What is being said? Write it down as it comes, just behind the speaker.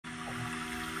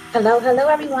Hello, hello,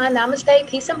 everyone. Namaste,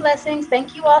 peace and blessings.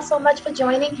 Thank you all so much for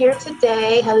joining here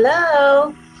today.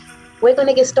 Hello. We're going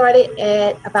to get started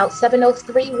at about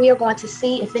 7:03. We are going to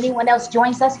see if anyone else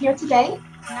joins us here today.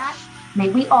 If not, may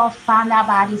we all find our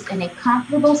bodies in a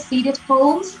comfortable seated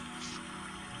pose.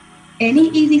 Any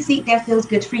easy seat that feels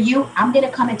good for you. I'm going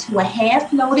to come into a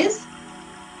half lotus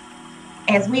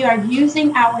as we are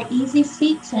using our easy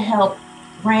seat to help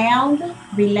ground,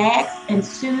 relax, and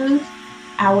soothe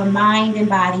our mind and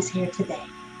bodies here today.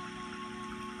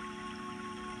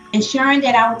 Ensuring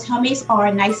that our tummies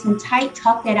are nice and tight,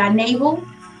 tucked at our navel.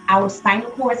 Our spinal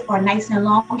cords are nice and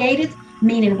elongated,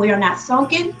 meaning we are not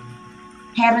sunken.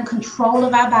 Having control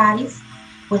of our bodies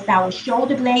with our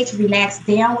shoulder blades relaxed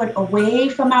downward away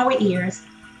from our ears.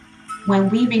 When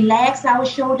we relax our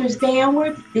shoulders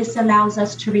downward, this allows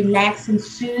us to relax and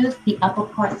soothe the upper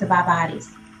parts of our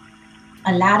bodies.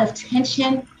 A lot of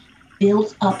tension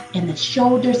builds up in the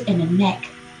shoulders and the neck.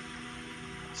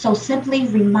 So simply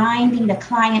reminding the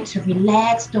client to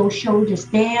relax those shoulders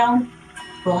down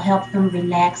will help them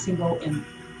relax and go in.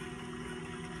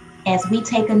 As we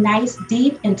take a nice,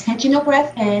 deep, intentional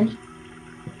breath in,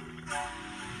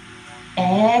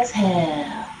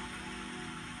 exhale.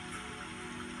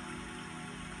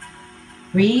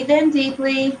 Breathe in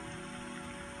deeply,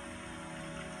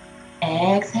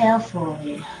 exhale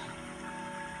fully.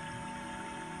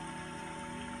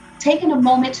 Taking a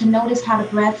moment to notice how the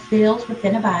breath feels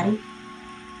within the body.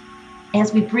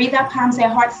 As we breathe our palms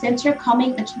at heart center,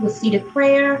 coming into a seated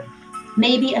prayer,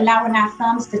 maybe allowing our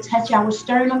thumbs to touch our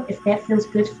sternum if that feels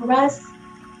good for us.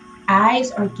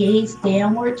 Eyes are gazed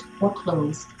downward or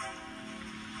closed.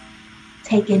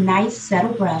 Taking nice,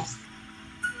 settled breaths.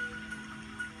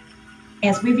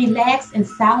 As we relax in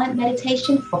silent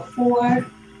meditation for 4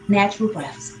 natural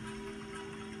breaths.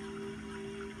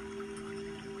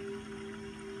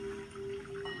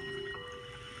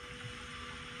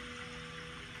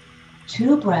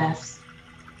 Two breaths.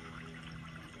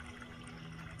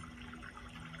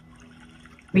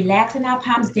 Relaxing our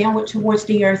palms downward towards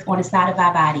the earth on the side of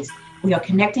our bodies. We are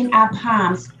connecting our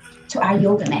palms to our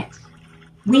yoga mat.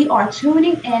 We are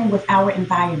tuning in with our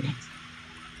environment.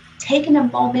 Taking a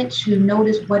moment to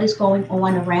notice what is going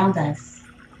on around us.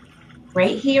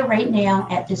 Right here, right now,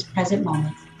 at this present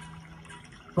moment.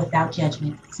 Without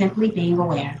judgment, simply being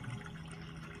aware.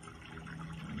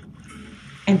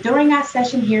 And during our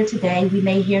session here today, we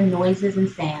may hear noises and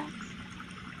sounds.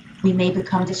 We may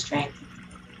become distracted.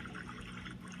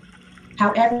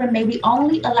 However, may we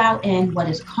only allow in what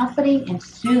is comforting and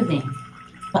soothing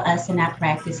for us in our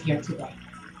practice here today.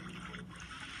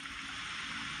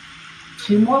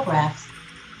 2 more breaths.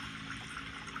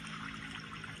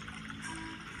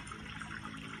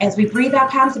 As we breathe our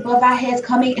palms above our heads,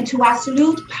 coming into our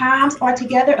salute, palms are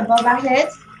together above our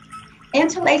heads.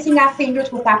 Interlacing our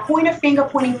fingers with our pointer finger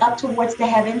pointing up towards the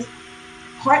heavens.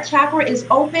 Heart chakra is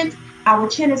open, our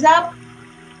chin is up.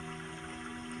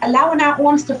 Allowing our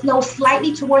arms to flow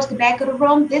slightly towards the back of the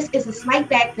room. This is a slight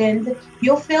back bend.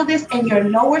 You'll feel this in your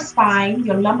lower spine,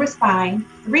 your lumbar spine.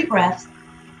 3 breaths.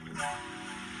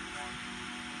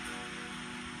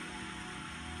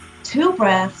 2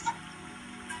 breaths.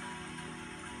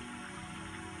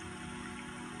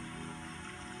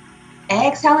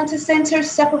 Exhaling to center,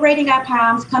 separating our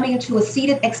palms, coming into a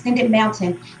seated extended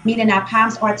mountain, meaning our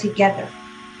palms are together.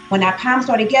 When our palms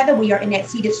are together, we are in that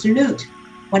seated salute.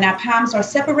 When our palms are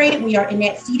separated, we are in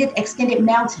that seated extended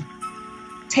mountain.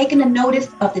 Taking a notice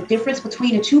of the difference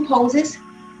between the 2 poses.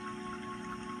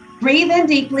 Breathe in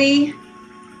deeply.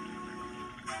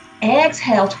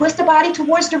 Exhale, twist the body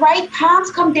towards the right.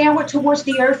 Palms come downward towards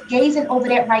the earth, gazing over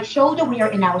that right shoulder. We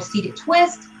are in our seated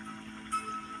twist.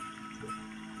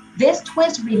 This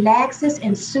twist relaxes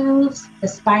and soothes the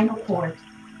spinal cord.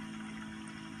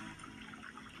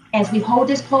 As we hold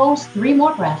this pose, 3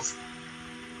 more breaths.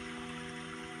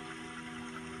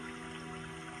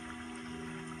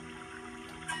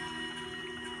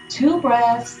 Two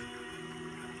breaths.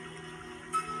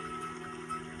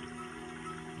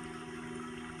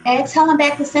 Exhaling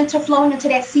back to center, flowing into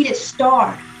that seated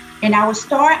star. In our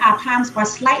star, our palms are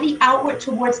slightly outward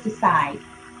towards the side.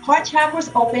 Heart chakra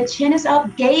is open, chin is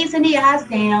up, gaze in the eyes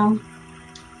down.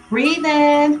 Breathe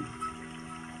in.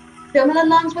 Filling the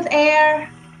lungs with air.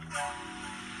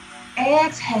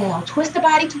 Exhale. Twist the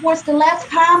body towards the left.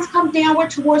 Palms come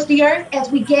downward towards the earth as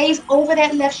we gaze over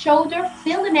that left shoulder.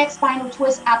 Feel the next spinal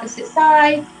twist opposite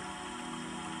side.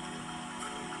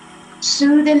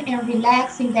 Soothing and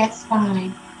relaxing that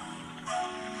spine.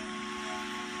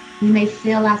 We may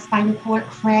feel our spinal cord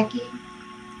cracking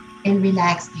and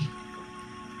relaxing.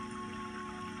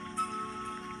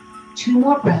 2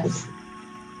 more breaths.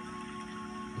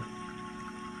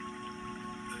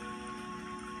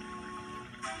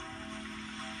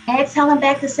 Exhaling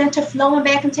back to center, flowing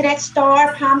back into that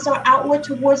star. Palms are outward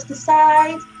towards the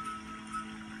side.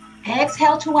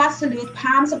 Exhale to our salute.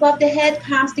 Palms above the head,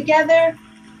 palms together.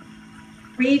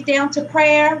 Breathe down to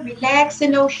prayer.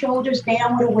 Relaxing those shoulders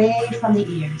downward away from the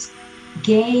ears.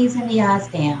 Gazing the eyes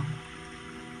down.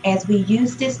 As we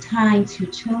use this time to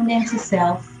tune into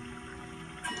self,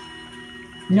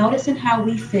 noticing how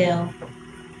we feel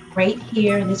right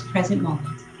here in this present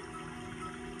moment.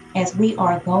 As we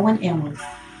are going inward,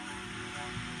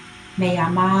 may our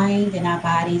mind and our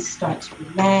bodies start to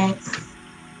relax,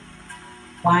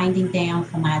 winding down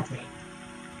from our day.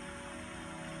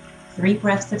 3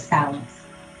 breaths of silence.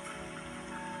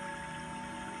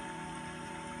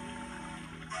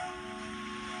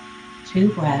 Two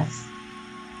breaths.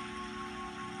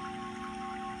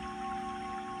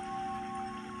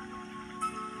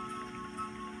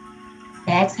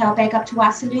 Exhale back up to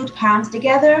our salute, palms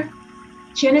together,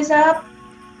 chin is up.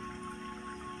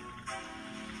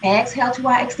 Exhale to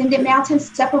our extended mountain,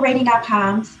 separating our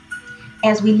palms.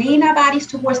 As we lean our bodies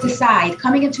towards the side,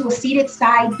 coming into a seated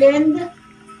side bend,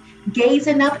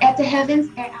 gazing up at the heavens.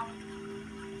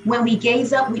 When we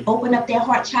gaze up, we open up that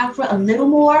heart chakra a little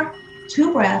more.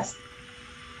 2 breaths.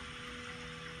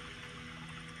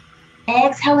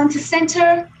 Exhale into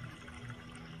center.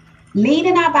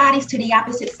 Leaning our bodies to the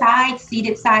opposite side,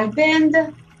 seated side bend.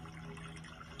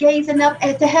 Gazing up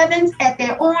at the heavens, at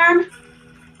their arm.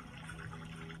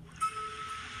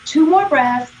 2 more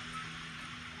breaths.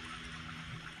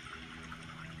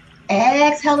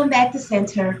 Exhaling back to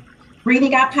center.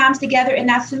 Breathing our palms together in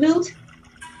our salute.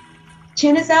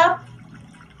 Chin is up.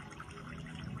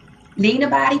 Lean the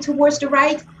body towards the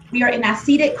right. We are in our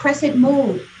seated crescent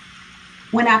moon.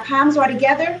 When our palms are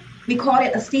together, we call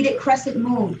it a seated crescent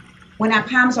moon. When our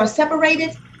palms are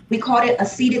separated, we call it a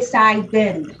seated side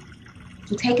bend.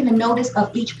 So taking a notice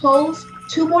of each pose,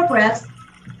 2 more breaths.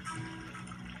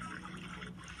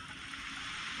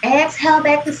 Exhale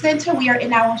back to center. We are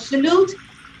in our salute.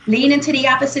 Lean into the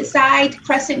opposite side,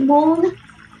 crescent moon,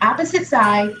 opposite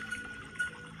side.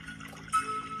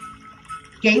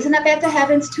 Gazing up at the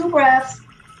heavens, 2 breaths.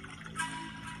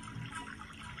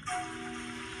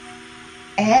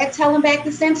 Exhaling back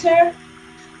to center.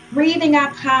 Breathing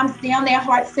our palms down their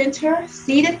heart center,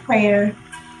 seated prayer.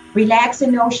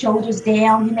 Relaxing those shoulders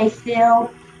down. You may feel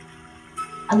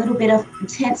a little bit of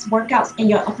intense workouts in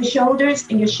your upper shoulders,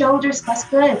 in your shoulders. That's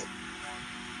good.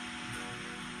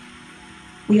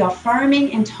 We are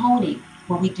firming and toning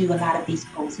when we do a lot of these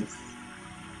poses.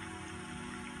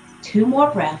 2 more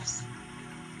breaths.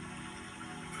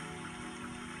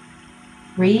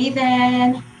 Breathe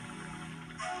in.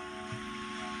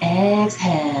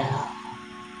 Exhale.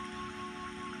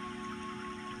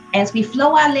 As we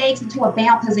flow our legs into a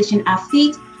bound position,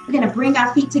 we're going to bring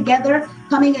our feet together,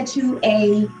 coming into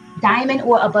a diamond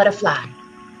or a butterfly.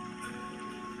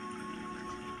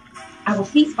 Our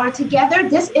feet are together.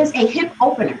 This is a hip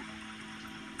opener.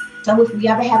 So if we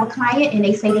ever have a client and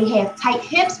they say they have tight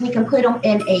hips, we can put them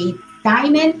in a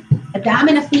diamond. A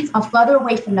diamond, the feet are further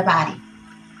away from the body.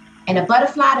 And a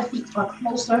butterfly, the feet are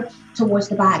closer towards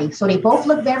the body. So they both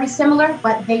look very similar,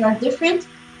 but they are different,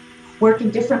 work in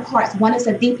different parts. One is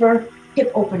a deeper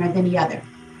hip opener than the other.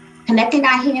 Connecting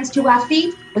our hands to our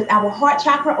feet with our heart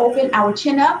chakra open, our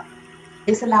chin up.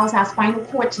 This allows our spinal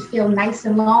cord to feel nice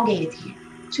and elongated here.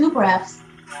 2 breaths.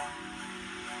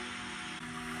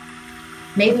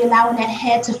 Maybe allowing that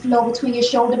head to flow between your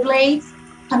shoulder blades.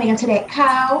 Coming into that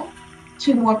cow.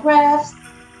 2 more breaths.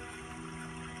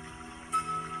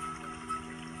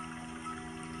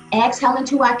 Exhale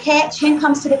into our cat. Chin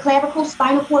comes to the clavicle.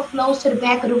 Spinal cord flows to the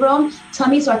back of the room.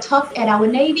 Tummies are tucked at our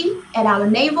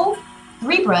navel.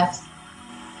 3 breaths.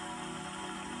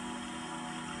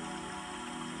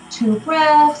 2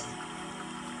 breaths.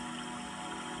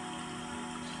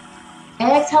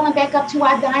 Exhaling back up to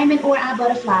our diamond or our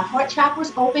butterfly. Heart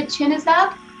chakras open, chin is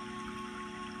up.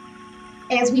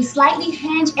 As we slightly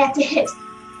hinge at the hips,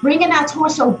 bringing our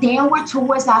torso downward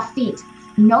towards our feet.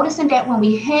 Noticing that when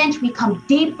we hinge, we come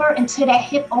deeper into that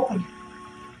hip opening.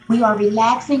 We are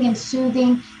relaxing and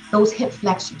soothing those hip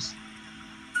flexors.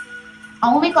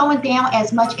 Only going down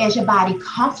as much as your body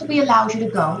comfortably allows you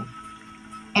to go.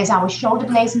 As our shoulder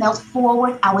blades melt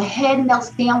forward, our head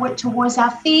melts downward towards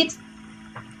our feet.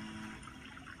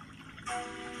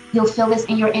 You'll feel this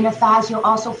in your inner thighs. You'll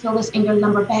also feel this in your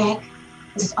lumbar back.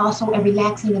 This is also a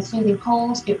relaxing and soothing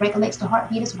pose. It regulates the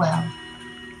heartbeat as well.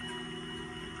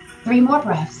 3 more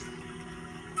breaths.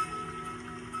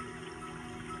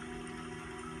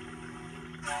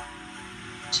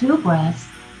 Two breaths.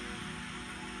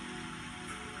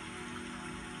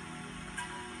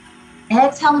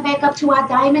 Exhaling back up to our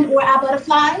diamond or our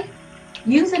butterfly.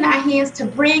 Using our hands to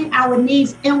bring our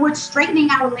knees inward, straightening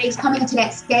our legs, coming into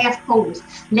that staff pose.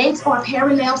 Legs are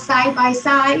parallel side by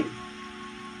side.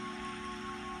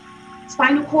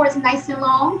 Spinal cords nice and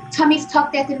long. Tummy's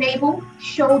tucked at the navel.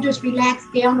 Shoulders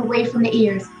relaxed down away from the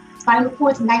ears. Spinal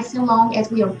cords nice and long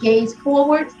as we are gaze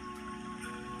forward.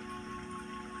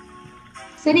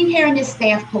 Sitting here in this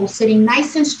staff pose, sitting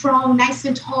nice and strong, nice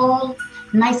and tall,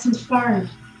 nice and firm.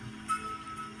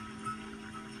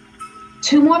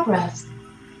 2 more breaths.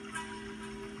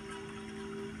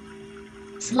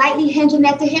 Slightly hinging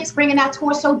at the hips, bringing our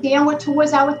torso downward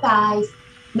towards our thighs.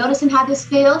 Noticing how this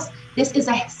feels. This is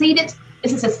a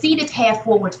seated half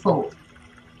forward fold.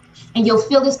 And you'll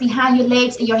feel this behind your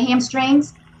legs and your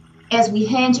hamstrings as we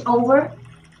hinge over.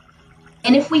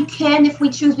 And if we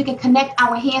choose, we can connect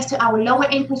our hands to our lower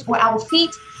ankles or our feet,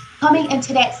 coming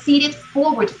into that seated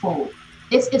forward fold.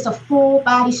 This is a full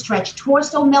body stretch.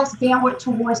 Torso melts downward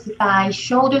towards the thighs.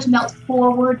 Shoulders melt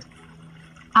forward.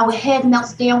 Our head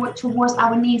melts downward towards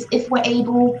our knees if we're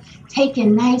able.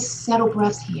 Taking nice, settled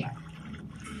breaths here.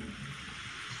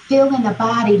 Feeling the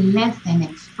body lengthen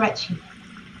and stretch here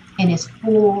in its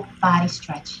full body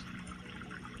stretch.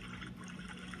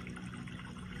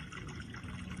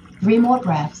 3 more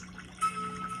breaths.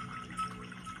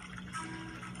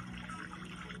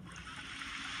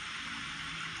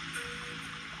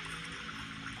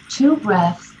 Two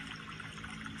breaths.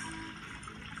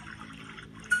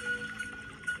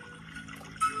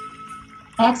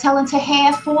 Exhale into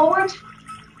half forward.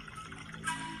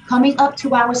 Coming up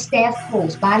to our staff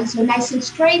pose. Bodies are nice and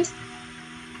straight.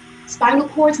 Spinal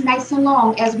cords nice and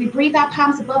long. As we breathe our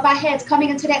palms above our heads, coming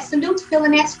into that salute,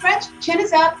 feeling that stretch. Chin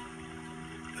is up.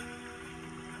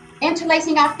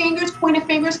 Interlacing our fingers, pointer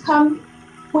fingers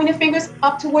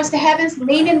up towards the heavens,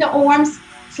 leaning the arms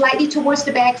slightly towards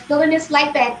the back, feeling this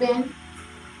light back bend.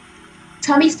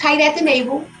 Tummy's tight at the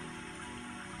navel.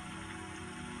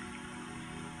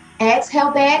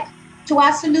 Exhale back to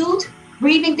our salute,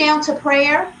 breathing down to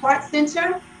prayer, heart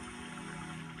center.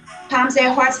 Palms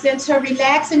at heart center,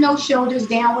 relaxing those shoulders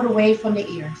downward away from the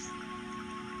ears.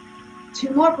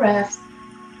 2 more breaths.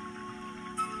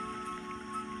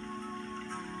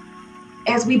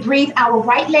 As we breathe our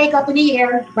right leg up in the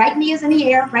air, right knee is in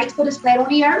the air, right foot is flat on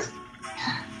the earth.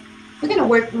 We're going to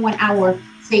work on our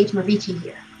sage marichi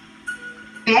here.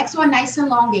 Backs are nice and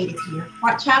elongated here.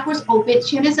 Heart chakras open,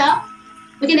 chin is up.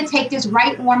 We're going to take this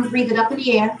right arm, breathe it up in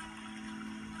the air.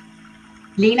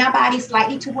 Lean our body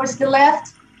slightly towards the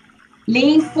left.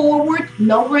 Lean forward,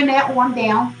 lowering that arm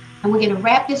down. And we're going to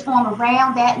wrap this arm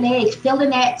around that leg,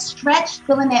 feeling that stretch,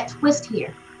 feeling that twist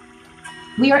here.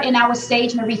 We are in our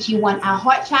sage marichi 1. Our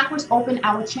heart chakras open,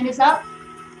 our chin is up.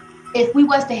 If we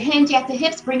was to hinge at the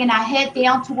hips, bringing our head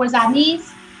down towards our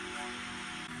knees,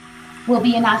 we'll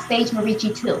be in our sage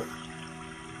marichi 2.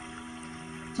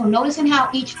 So noticing how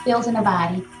each feels in the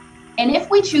body. And if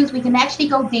we choose, we can actually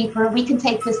go deeper. We can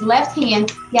take this left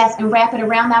hand, yes, and wrap it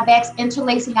around our backs,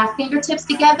 interlacing our fingertips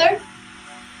together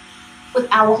with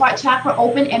our heart chakra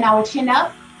open and our chin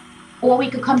up. Or we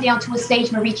could come down to a sage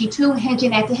marichi 2,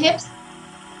 hinging at the hips.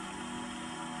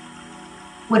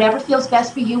 Whatever feels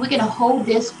best for you, we're going to hold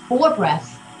this 4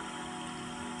 breaths.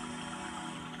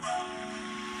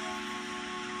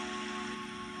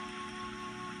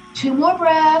 Two more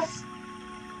breaths.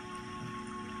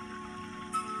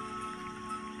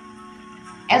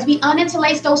 As we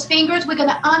uninterlace those fingers, we're going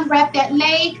to unwrap that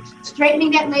leg,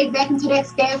 straightening that leg back into that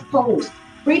staff pose.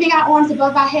 Breathing our arms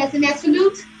above our heads in that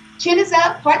salute. Chin is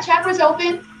up, heart chakra is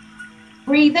open.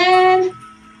 Breathe in.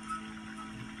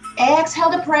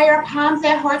 Exhale to prayer, palms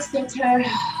at heart center.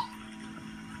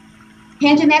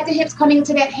 Hinging at the hips, coming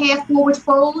into that half forward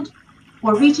fold,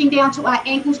 or reaching down to our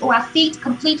ankles or our feet,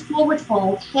 complete forward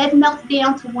fold. Head melts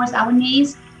down towards our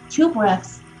knees. 2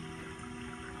 breaths.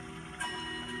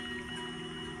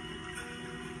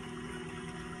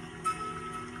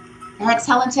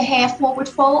 Exhale into half forward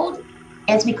fold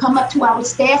as we come up to our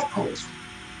staff pose.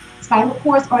 Spinal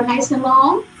cords are nice and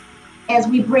long. As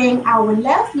we bring our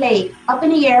left leg up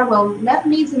in the air, well, left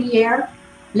knee's in the air,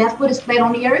 left foot is flat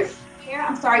on the earth.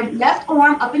 Left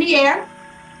arm up in the air.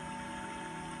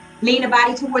 Lean the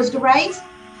body towards the right.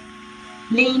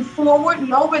 Lean forward,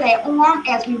 lower that arm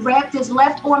as we wrap this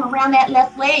left arm around that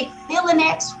left leg, feeling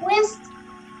that twist.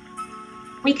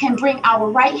 We can bring our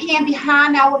right hand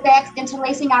behind our backs,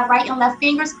 interlacing our right and left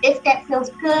fingers if that feels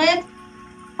good.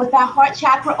 With our heart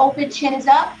chakra open, chin is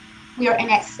up, we are in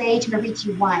that sage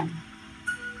marichi 1.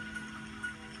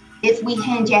 If we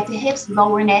hinge at the hips,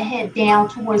 lowering that head down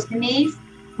towards the knees,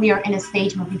 we are in a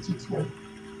sage marichi 2.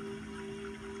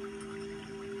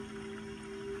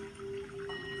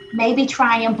 Maybe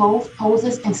trying both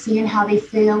poses and seeing how they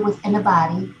feel within the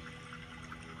body.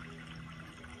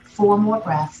 4 more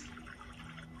breaths.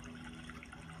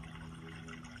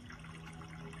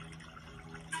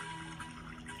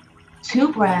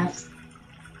 Two breaths.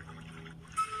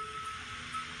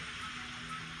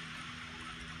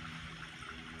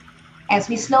 As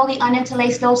we slowly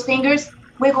uninterlace those fingers,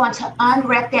 we're going to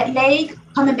unwrap that leg,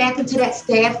 coming back into that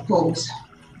staff pose.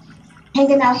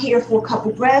 Hanging out here for a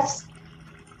couple breaths.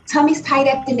 Tummy's tight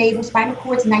at the navel, spinal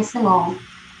cord's nice and long.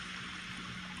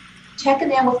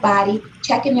 Checking in with body,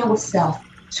 checking in with self.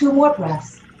 2 more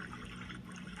breaths.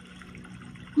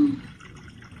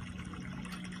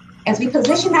 As we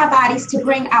position our bodies to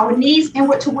bring our knees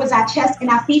inward towards our chest and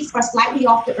our feet are slightly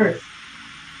off the earth.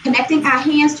 Connecting our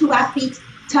hands to our feet,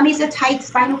 tummies are tight,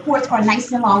 spinal cords are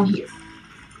nice and long here.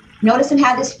 Noticing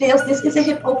how this feels. This is a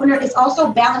hip opener. It's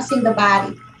also balancing the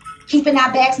body. Keeping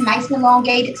our backs nice and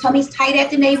elongated, tummies tight at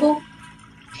the navel.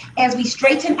 As we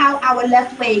straighten out our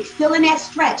left leg, feeling that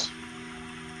stretch.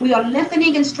 We are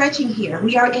lengthening and stretching here.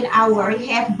 We are in our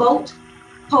half boat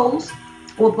pose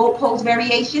or boat pose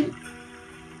variation.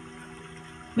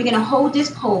 We're going to hold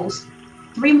this pose.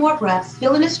 3 more breaths,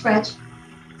 feeling the stretch.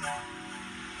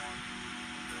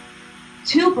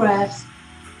 2 breaths.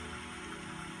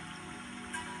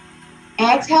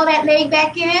 Exhale that leg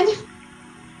back in.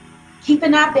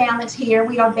 Keeping our balance here.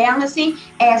 We are balancing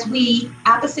as we,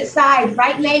 opposite side,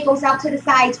 right leg goes out to the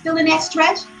sides. Feeling that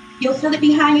stretch. You'll feel it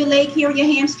behind your leg here, your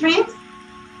hamstrings.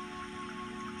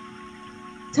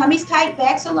 Tummy's tight,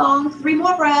 backs are long. 3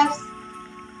 more breaths.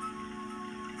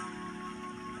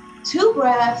 2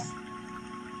 breaths.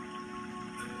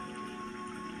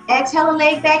 Exhale a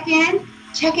leg back in.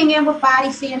 Checking in with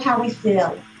body, seeing how we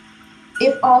feel.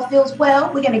 If all feels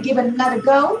well, we're going to give it another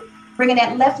go. Bringing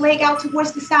that left leg out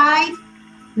towards the side.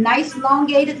 Nice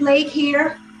elongated leg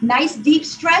here. Nice deep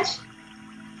stretch.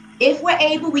 If we're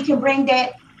able, we can bring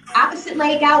that opposite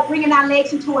leg out, bringing our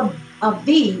legs into a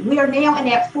V. We are now in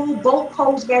that full boat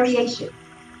pose variation.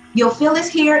 You'll feel this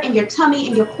here in your tummy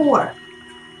and your core.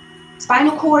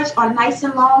 Spinal cords are nice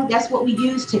and long. That's what we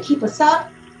use to keep us up.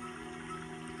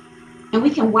 And we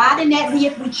can widen that V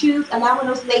if we choose, allowing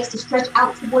those legs to stretch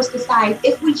out towards the side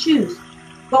if we choose.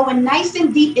 Going nice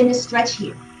and deep in this stretch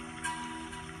here.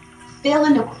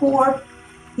 Feeling the core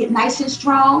get nice and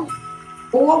strong.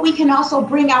 Or we can also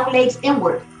bring our legs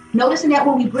inward. Noticing that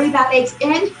when we bring our legs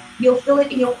in, you'll feel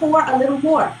it in your core a little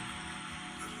more.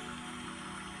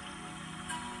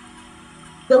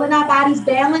 Feeling our bodies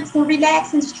balance and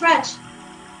relax and stretch.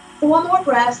 4 more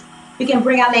breaths. We can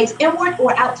bring our legs inward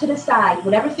or out to the side,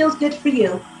 whatever feels good for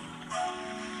you.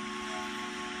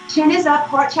 Chin is up,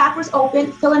 heart chakra's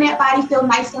open, feeling that body feel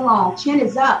nice and long. Chin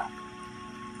is up.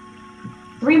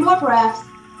 3 more breaths.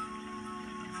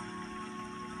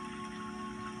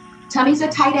 Tummies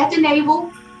are tight at the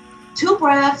navel. 2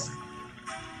 breaths.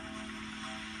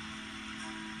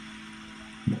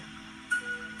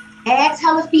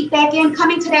 Exhale the feet back in,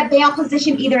 coming to that bound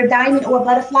position, either a diamond or a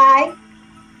butterfly.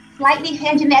 Slightly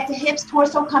hinging at the hips,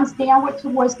 torso comes downward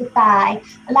towards the thigh,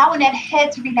 allowing that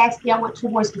head to relax downward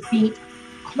towards the feet,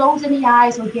 closing the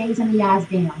eyes or gazing the eyes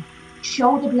down.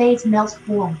 Shoulder blades melt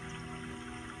forward,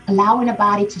 allowing the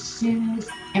body to soothe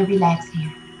and relax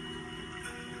here.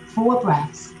 4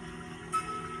 breaths.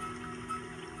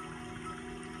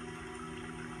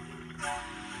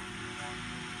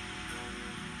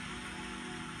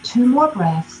 Two more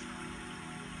breaths.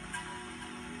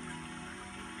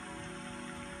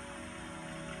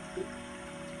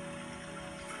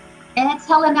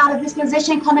 Exhaling out of this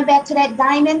position, coming back to that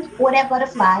diamond or that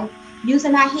butterfly.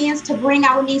 Using our hands to bring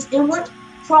our knees inward,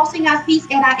 crossing our feet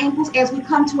and our ankles as we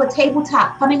come to a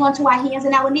tabletop. Coming onto our hands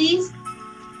and our knees.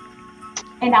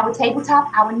 And our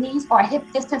tabletop, our knees are hip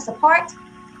distance apart.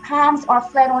 Palms are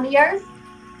flat on the earth.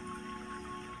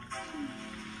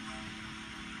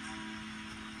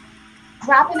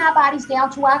 Dropping our bodies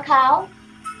down to our cow.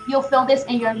 You'll feel this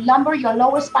in your lumbar, your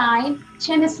lower spine.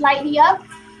 Chin is slightly up.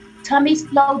 Tummies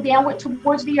flow downward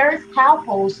towards the earth. Cow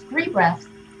pose, 3 breaths.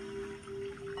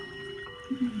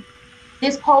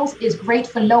 This pose is great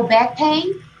for low back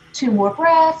pain. 2 more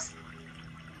breaths.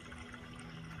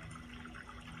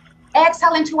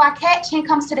 Exhale into our cat. Chin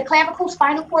comes to the clavicle.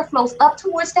 Spinal cord flows up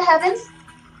towards the heavens.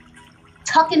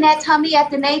 Tucking that tummy at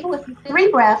the navel with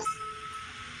 3 breaths.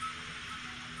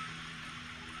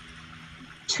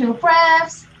 2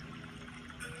 breaths.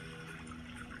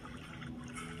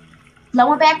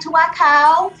 Flowing back to our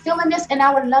cow, feeling this in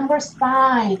our lumbar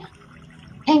spine.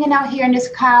 Hanging out here in this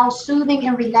cow, soothing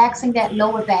and relaxing that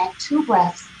lower back. 2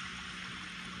 breaths.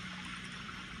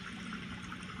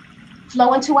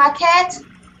 Flowing to our cat.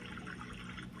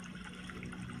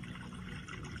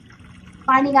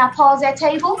 Finding our pause at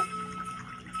table.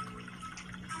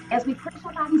 As we push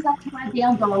our bodies up to our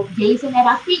down dog, gazing at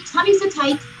our feet, tummies are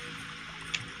tight.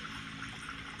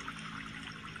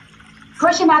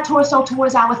 Pushing our torso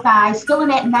towards our thighs, feeling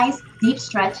that nice deep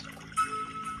stretch.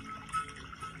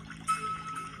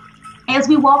 As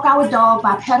we walk our dog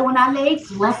by pedaling our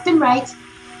legs left and right.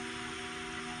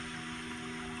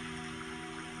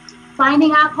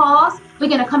 Finding our pause, we're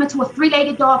going to come into a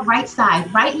three-legged dog right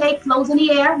side. Right leg flows in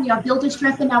the air. We are building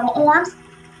strength in our arms.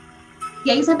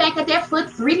 Gazing back at that foot,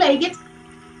 three-legged.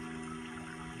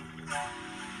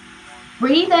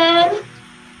 Breathe in.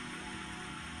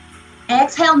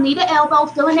 Exhale, knee to elbow,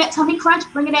 feeling that tummy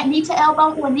crunch, bringing that knee to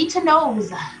elbow or knee to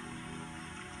nose.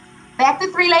 Back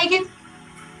to three-legged.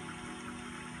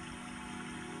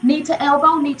 Knee to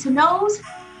elbow, knee to nose.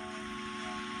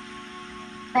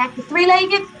 Back to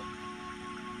three-legged.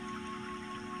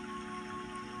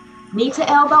 Knee to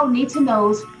elbow, knee to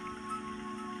nose.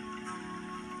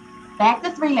 Back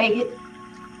to three-legged.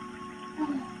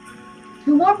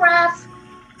 2 more breaths.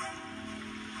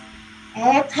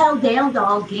 Exhale, down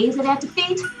dog, gazing at the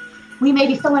feet. We may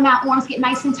be feeling our arms get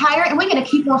nice and tired, and we're going to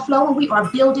keep on flowing. We are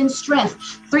building strength.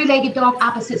 Three-legged dog,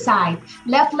 opposite side.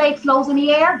 Left leg flows in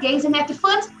the air, gazing at the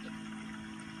foot.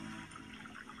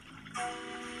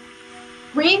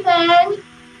 Breathe in.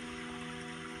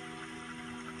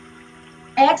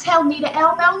 Exhale, knee to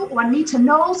elbow or knee to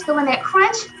nose, feeling that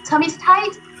crunch. Tummy's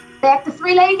tight. Back to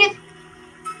three-legged.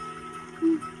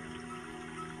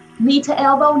 Knee to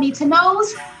elbow, knee to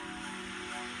nose.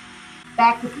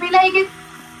 Back to three-legged.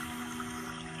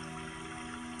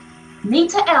 Knee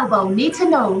to elbow, knee to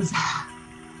nose.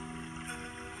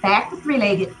 Back to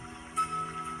three-legged.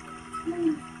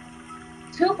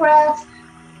 2 breaths.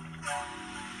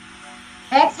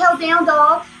 Exhale, down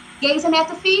dog, gazing at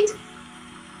the feet.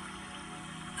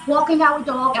 Walking our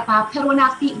dog by pedaling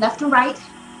our feet left and right.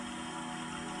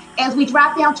 As we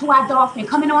drop down to our dolphin,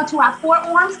 coming onto our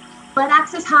forearms,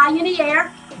 buttocks is high in the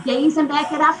air, gazing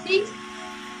back at our feet.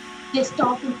 This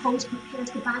dolphin pose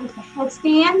prepares the body for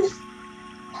headstand.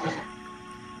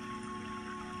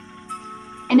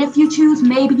 And if you choose,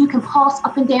 maybe you can pulse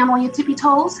up and down on your tippy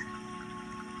toes.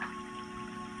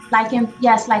 Like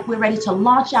we're ready to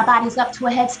launch our bodies up to a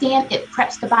headstand. It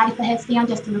preps the body for headstand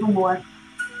just a little more.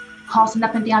 Pulsing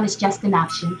up and down is just an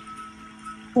option.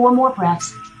 4 more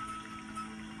breaths.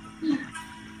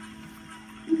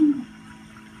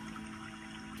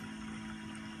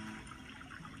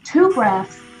 2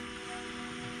 breaths.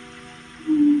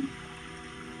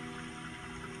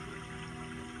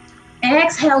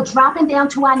 Exhale, dropping down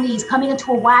to our knees, coming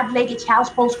into a wide-legged child's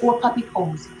pose or puppy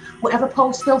pose. Whatever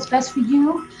pose feels best for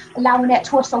you, allowing that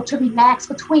torso to relax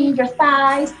between your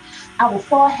thighs, our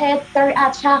forehead, third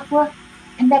eye chakra,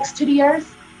 and next to the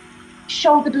earth.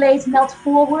 Shoulder blades melt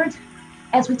forward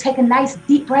as we take a nice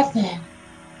deep breath in.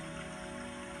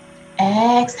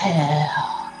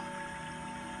 Exhale.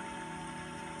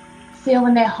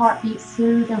 Feeling that heartbeat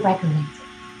soothe and regulate.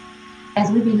 As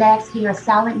we relax here,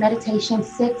 silent meditation,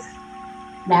 6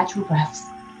 natural breaths.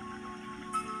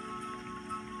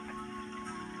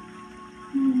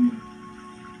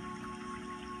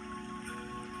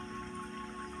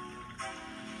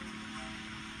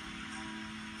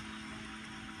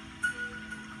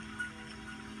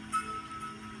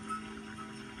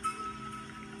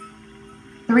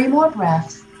 Three more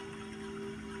breaths.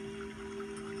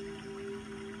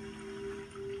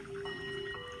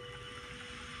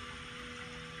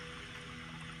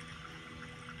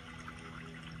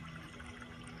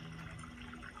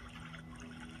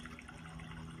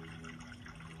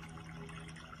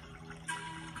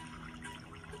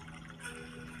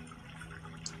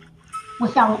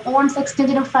 With our arms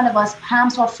extended in front of us,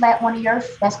 palms are flat on the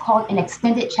earth, that's called an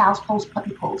extended child's pose,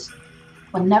 puppy pose.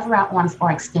 Whenever our arms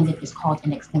are extended, it's called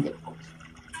an extended pose.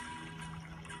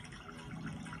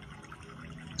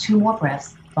 2 more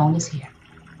breaths, bonus here.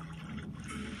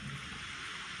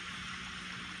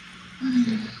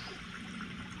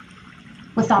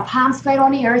 With our palms flat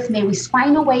on the earth, may we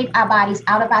spinal wave our bodies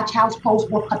out of our child's pose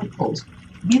or puppy pose.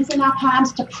 Using our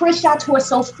palms to push our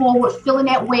torsos forward, feeling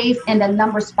that wave in the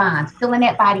lumbar spine, feeling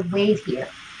that body wave here.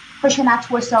 Pushing our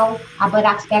torso, our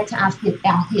buttocks back to our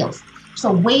heels.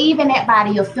 So wave in that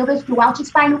body. You'll feel this throughout your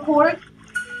spinal cord.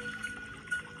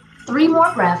 3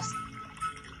 more breaths.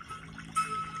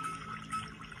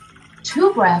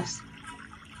 2 breaths.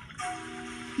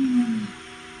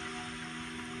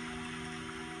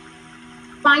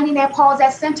 Finding that pause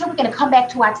at center, we're going to come back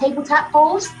to our tabletop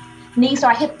pose. Knees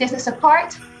are hip distance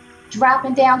apart.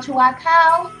 Dropping down to our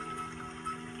cow.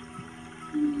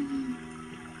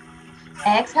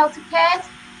 Exhale to cat.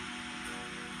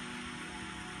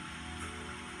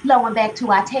 Flowing back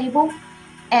to our table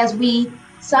as we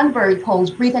sunbird pose,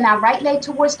 breathing our right leg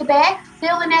towards the back,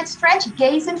 feeling that stretch,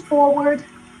 gazing forward.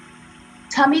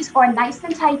 Tummies are nice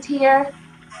and tight here.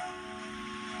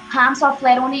 Palms are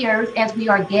flat on the earth as we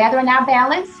are gathering our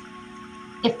balance.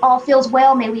 If all feels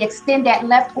well, may we extend that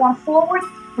left arm forward.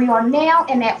 We are now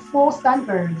in that full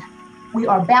sunbird. We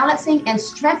are balancing and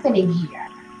strengthening here.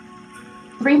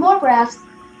 3 more breaths.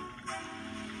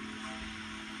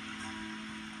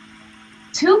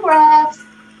 2 breaths.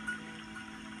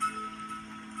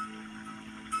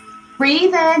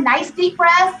 Breathe in, nice deep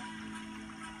breath.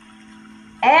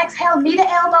 Exhale, knee to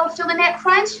elbow, feeling that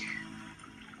crunch.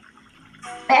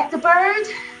 Back to bird.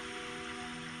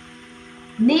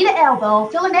 Knee to elbow,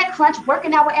 feeling that crunch,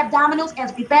 working our abdominals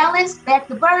as we balance. Back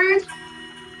to bird.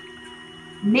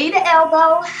 Knee to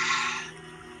elbow.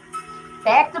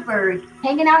 Back to bird.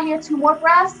 Hanging out here, 2 more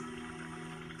breaths.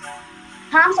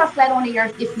 Palms are flat on the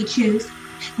earth if we choose.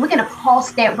 We're gonna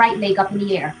pulse that right leg up in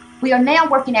the air. We are now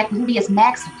working at gluteus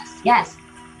maximus. Yes,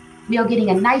 we are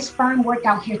getting a nice firm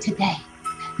workout here today.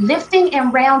 Lifting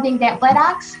and rounding that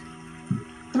buttocks.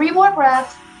 3 more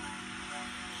breaths.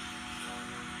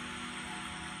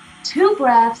 2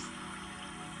 breaths.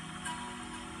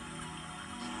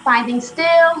 Finding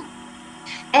still.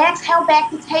 Exhale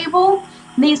back to table.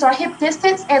 Knees are hip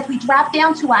distance as we drop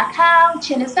down to our cow.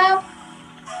 Chin is up.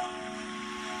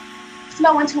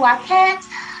 Flow into our cat.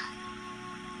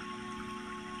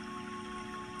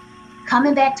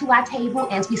 Coming back to our table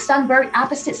as we sunbird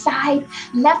opposite side.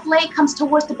 Left leg comes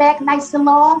towards the back nice and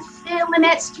long. Feeling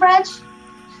that stretch.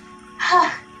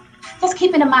 Just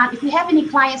keeping in mind, if we have any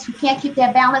clients who can't keep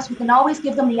their balance, we can always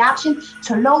give them the option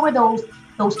to lower those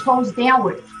toes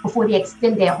downward before they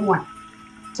extend their arm.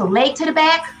 So leg to the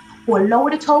back or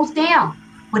lower the toes down.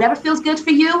 Whatever feels good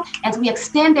for you. As we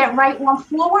extend that right arm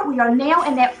forward, we are now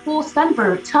in that full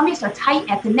sunbird. Tummies are tight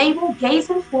at the navel,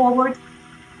 gazing forward.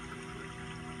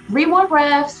 3 more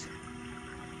breaths.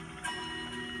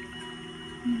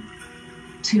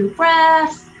 2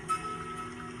 breaths.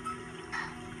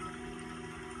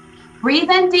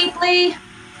 Breathe in deeply.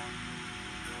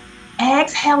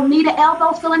 Exhale, knee to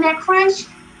elbow, feeling that crunch.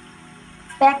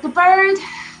 Back to bird.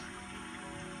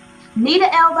 Knee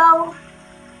to elbow.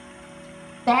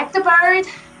 Back to bird.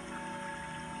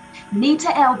 Knee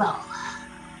to elbow.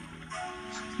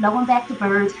 Flowing back to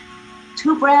bird.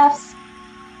 2 breaths.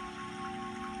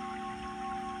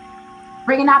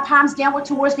 Bringing our palms downward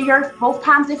towards the earth, both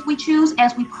palms if we choose,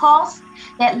 as we pulse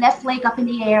that left leg up in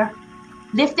the air.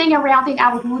 Lifting and rounding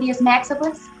our gluteus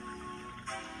maximus.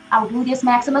 Our gluteus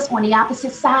maximus on the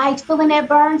opposite side, feeling that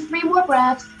burn. 3 more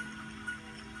breaths.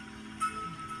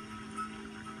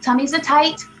 Tummies are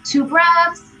tight. 2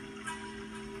 breaths.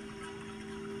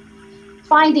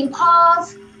 Finding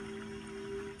pause.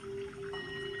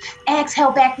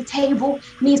 Exhale back to table.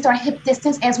 Knees are hip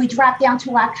distance as we drop down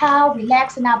to our cow,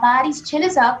 relaxing our bodies. Chin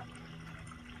is up.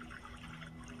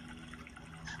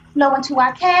 Flow into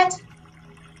our cat.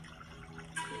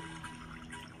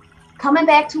 Coming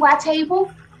back to our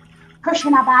table.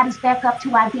 Pushing our bodies back up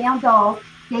to our down dog.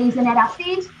 Gazing at our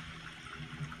feet.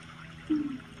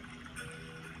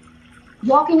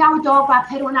 Walking our dog by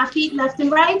pedaling our feet left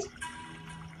and right.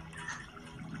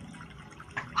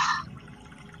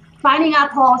 Finding our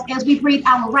pause as we breathe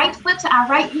our right foot to our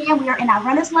right hand. We are in our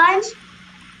runner's lunge.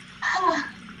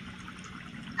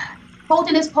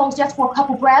 Holding this pose just for a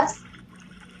couple breaths.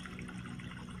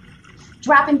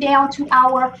 Dropping down to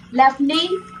our left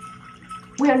knee.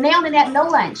 We are now in that low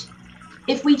lunge.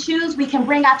 If we choose, we can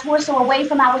bring our torso away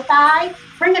from our thigh,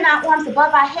 bringing our arms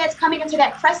above our heads, coming into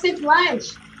that crescent lunge,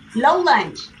 low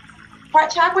lunge.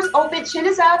 Heart chakra's open, chin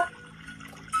is up.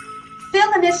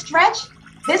 Feeling this stretch.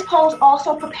 This pose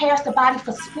also prepares the body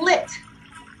for split.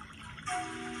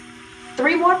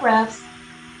 3 more breaths.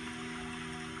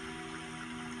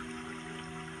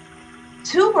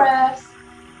 2 breaths.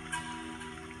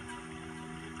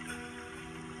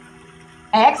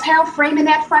 Exhale, framing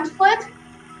that front foot.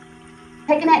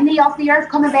 Taking that knee off the earth,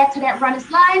 coming back to that runner's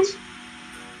lunge.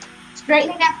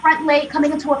 Straightening that front leg,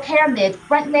 coming into a pyramid.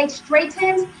 Front leg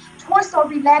straightens, torso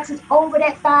relaxes over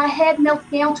that thigh, head melts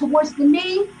down towards the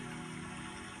knee.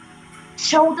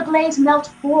 Shoulder blades melt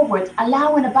forward,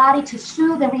 allowing the body to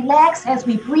soothe and relax as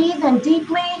we breathe in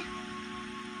deeply.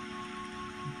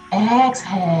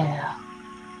 Exhale.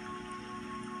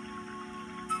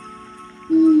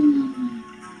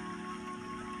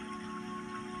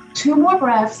 Two more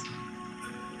breaths.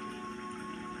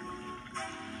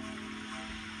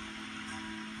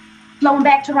 Flowing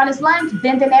back to runner's lunge,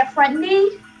 bending that front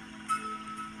knee.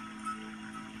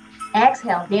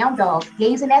 Exhale, down dog,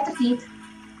 gazing at the feet.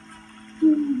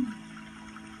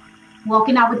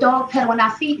 Walking our dog, pedal on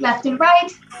our feet, left and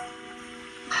right.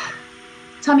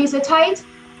 Tummies are tight.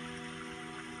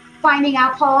 Finding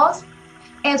our pause.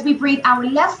 As we breathe our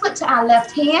left foot to our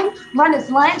left hand, runner's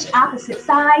lunge, opposite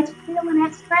sides, feeling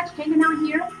that stretch, hanging out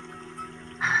here.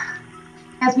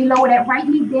 As we lower that right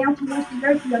knee down towards the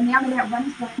earth, we are now in that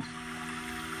runner's lunge.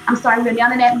 We're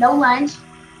now in that low lunge.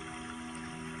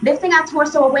 Lifting our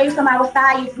torso away from our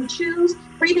thigh if we choose,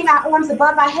 breathing our arms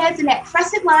above our heads in that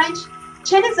crescent lunge.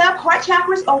 Chin is up, heart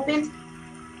chakra is open,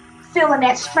 feeling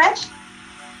that stretch.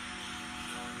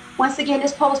 Once again,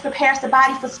 this pose prepares the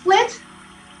body for split.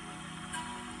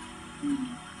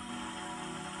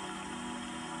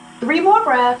 3 more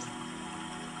breaths.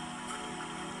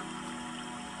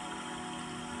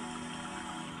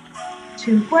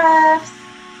 Two breaths.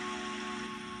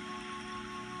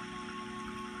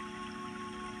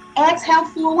 Exhale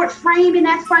forward, framing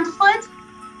that front foot.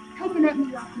 Taking that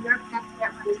knee off the earth, back to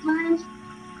that runner's lunge.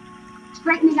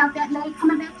 Straightening out that leg,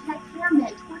 coming back to that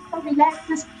pyramid. Torso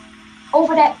relaxes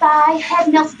over that thigh,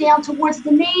 head melts down towards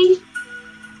the knee.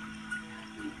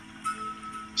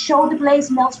 Shoulder blades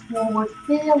melts forward,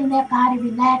 feeling that body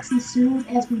relax and soothe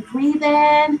as we breathe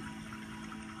in.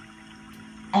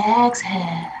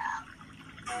 Exhale.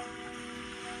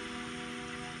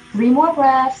 3 more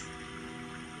breaths.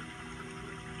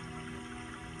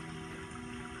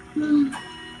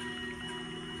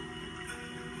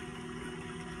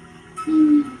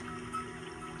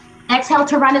 Exhale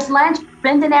to runner's lunge,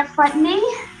 bending that front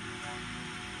knee.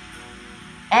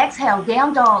 Exhale,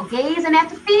 down dog, gazing at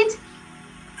the feet.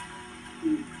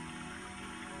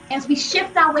 As we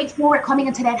shift our weight forward, coming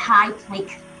into that high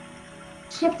plank.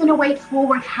 Shifting the weight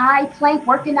forward, high plank,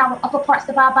 working our upper parts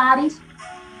of our bodies.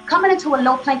 Coming into a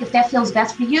low plank if that feels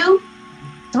best for you.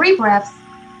 3 breaths.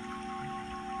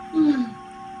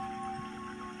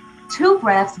 2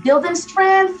 breaths, building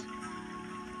strength.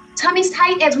 Tummy's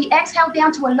tight as we exhale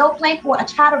down to a low plank or a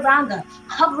chaturanga,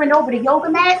 hovering over the yoga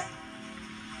mat.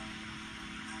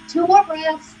 2 more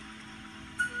breaths.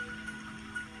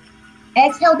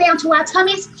 Exhale down to our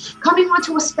tummies, coming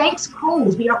onto a Spanx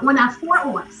pose. We are on our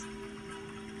forearms.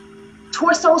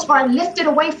 Torsos are lifted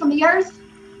away from the earth.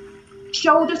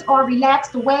 Shoulders are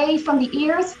relaxed away from the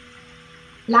ears.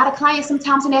 A lot of clients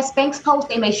sometimes in that Spanx pose,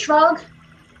 they may shrug.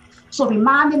 So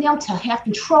reminding them to have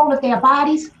control of their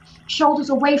bodies. Shoulders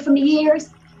away from the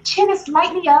ears. Chin is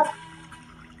slightly up.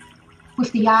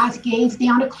 With the eyes gazed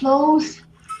down to close.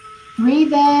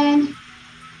 Breathe in.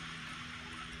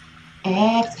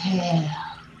 Exhale.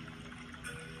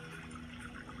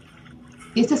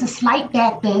 This is a slight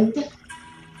back bend.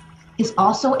 It's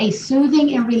also a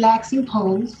soothing and relaxing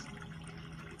pose.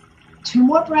 2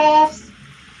 more breaths.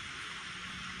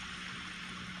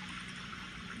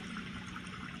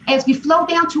 As we flow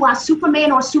down to our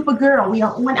Superman or Supergirl, we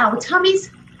are on our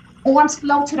tummies, arms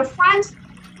flow to the front,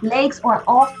 legs are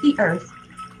off the earth.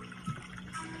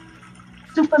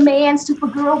 Superman,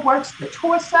 Supergirl works the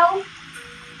torso.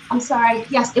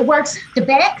 Yes, it works the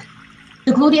back,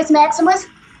 the gluteus maximus,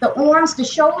 the arms, the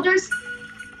shoulders.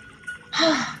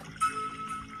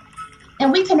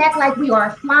 And we can act like we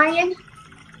are flying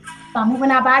by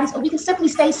moving our bodies, or we can simply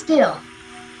stay still.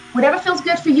 Whatever feels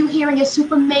good for you here in your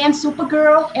Superman,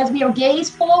 Supergirl, as we are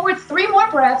gazed forward. 3 more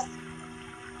breaths.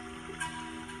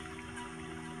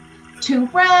 2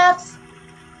 breaths.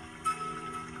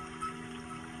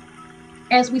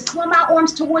 As we swim our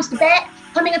arms towards the back,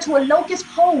 coming into a locust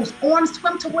pose. Arms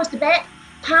swim towards the back,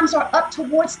 palms are up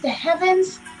towards the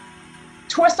heavens.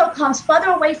 Torso comes further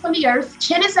away from the earth,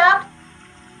 chin is up.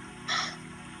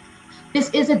 This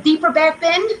is a deeper back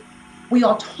bend. We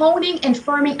are toning and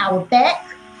firming our back,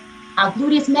 our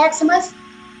gluteus maximus.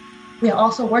 We are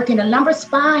also working the lumbar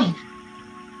spine.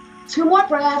 2 more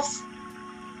breaths.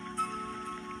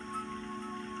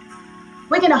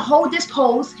 We're gonna hold this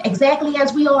pose exactly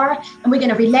as we are, and we're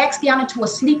gonna relax down into a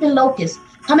sleeping locust,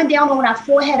 coming down on our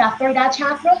forehead, our third eye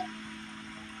chakra.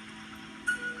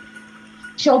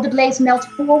 Shoulder blades melt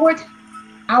forward.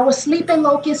 Our sleeping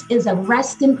locust is a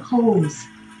resting pose,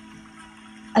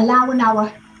 allowing our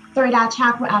third eye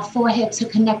chakra, our forehead, to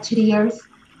connect to the earth.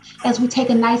 As we take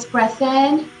a nice breath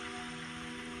in,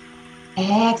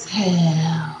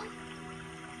 exhale.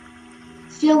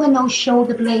 Feeling those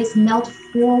shoulder blades melt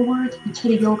forward into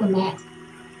the yoga mat,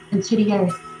 into the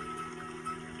earth.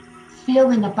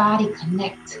 Feeling the body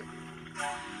connect.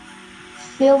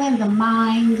 Feeling the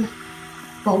mind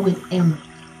going inward.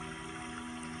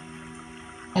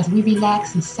 As we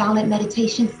relax in silent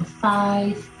meditation for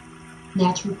 5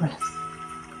 natural breaths.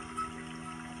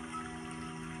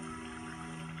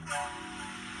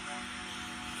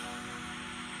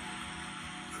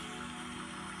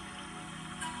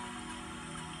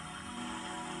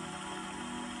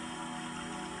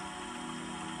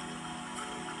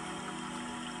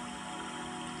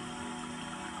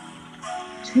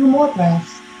 2 more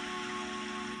breaths.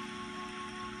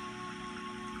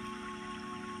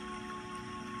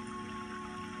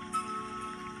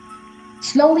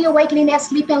 Slowly awakening that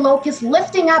sleeping locust,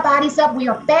 lifting our bodies up. We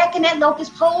are back in that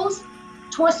locust pose.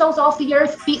 Torso's off the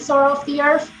earth, feet are off the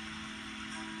earth.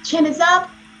 Chin is up.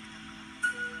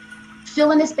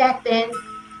 Feeling this back bend.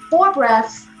 4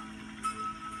 breaths.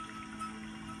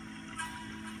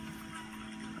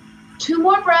 2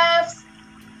 more breaths.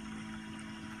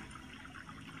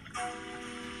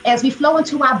 As we flow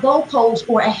into our bow pose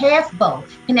or a half bow,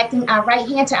 connecting our right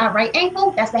hand to our right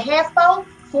ankle. That's the half bow,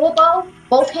 full bow,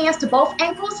 both hands to both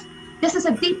ankles. This is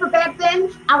a deeper back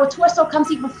bend. Our torso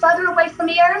comes even further away from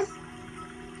the earth.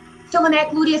 Feeling that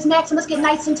gluteus maximus get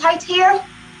nice and tight here.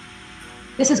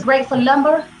 This is great for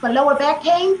lumbar, for lower back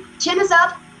pain. Chin is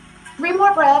up. 3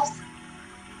 more breaths.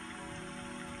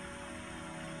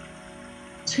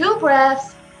 2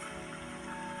 breaths.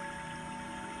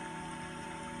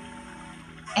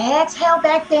 Exhale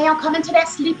back down, come into that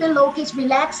sleeping locust,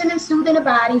 relaxing and soothing the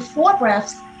body. 4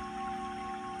 breaths.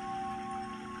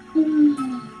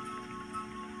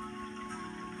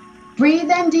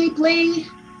 Breathe in deeply.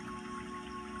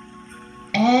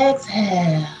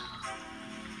 Exhale.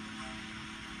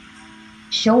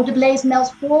 Shoulder blades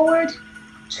melt forward.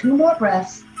 2 more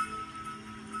breaths.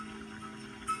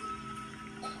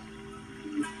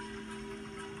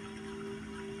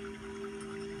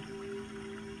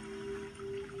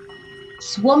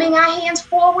 Swimming our hands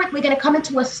forward, we're going to come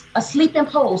into a sleeping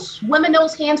pose. Swimming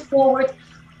those hands forward,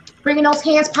 bringing those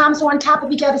hands, palms on top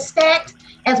of each other, stacked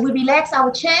as we relax our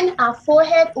chin, our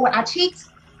forehead, or our cheeks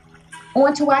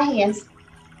onto our hands.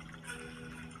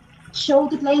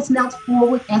 Shoulder blades melt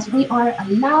forward as we are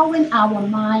allowing our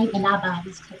mind and our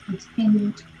bodies to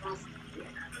continue to rest here.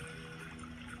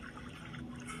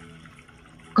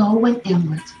 Going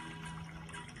inward.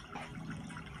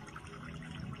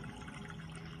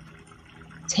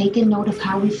 Taking note of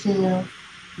how we feel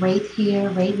right here,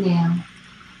 right now,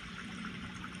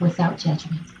 without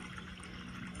judgment.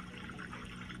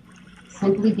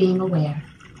 Simply being aware.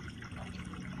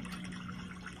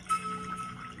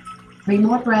 3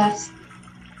 more breaths.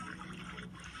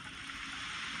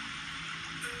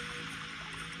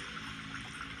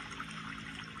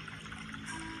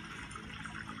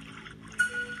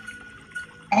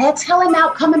 Exhaling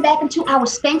out, coming back into our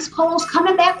Sphinx pose,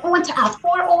 coming back onto our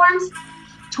forearms.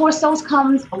 Torsos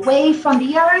comes away from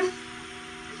the earth.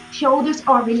 Shoulders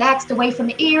are relaxed away from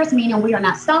the ears, meaning we are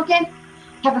not sunken.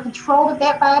 Having control of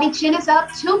that body. Chin is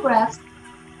up. 2 breaths.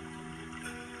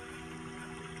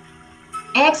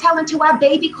 Exhale into our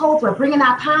baby cobra, bringing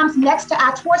our palms next to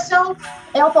our torso,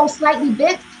 elbows slightly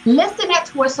bent, lifting that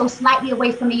torso slightly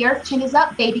away from the earth. Chin is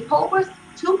up. Baby cobra.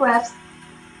 2 breaths.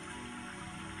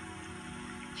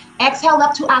 Exhale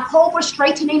up to our cobra,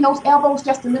 straightening those elbows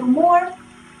just a little more.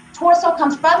 Torso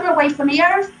comes further away from the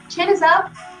earth. Chin is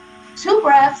up. 2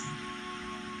 breaths.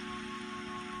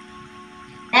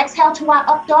 Exhale to our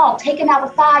up dog, taking our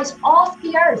thighs off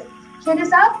the earth. Chin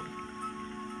is up.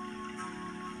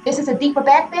 This is a deeper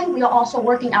back bend. We are also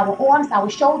working our arms,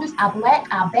 our shoulders, our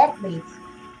back legs.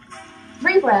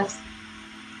 3 breaths.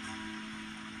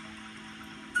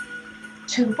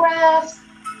 2 breaths.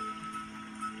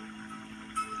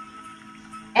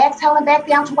 Exhaling back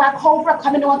down to our cobra,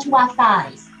 coming onto our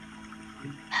thighs.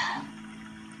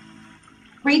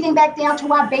 Breathing back down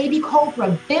to our baby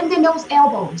cobra, bending those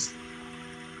elbows.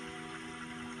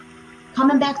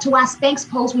 Coming back to our Sphinx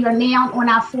pose, we are now on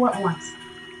our forearms.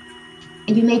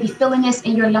 And you may be feeling this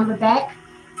in your lumbar back.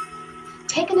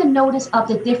 Taking a notice of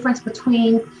the difference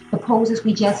between the poses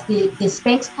we just did, the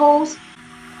Sphinx pose,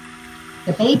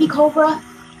 the baby cobra,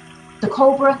 the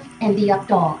cobra, and the up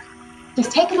dog.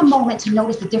 Just taking a moment to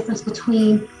notice the difference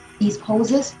between these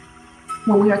poses.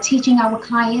 When we are teaching our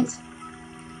clients,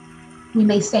 we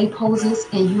may say poses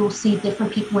and you'll see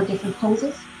different people in different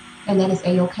poses, and that is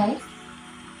A-okay.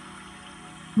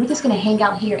 We're just gonna hang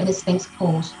out here in the Sphinx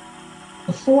pose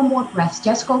for 4 more breaths,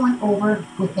 just going over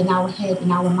within our head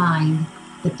and our mind,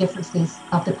 the differences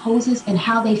of the poses and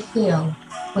how they feel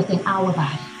within our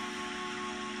body.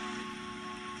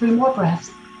 3 more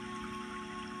breaths.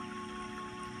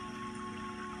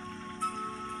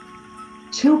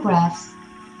 2 breaths.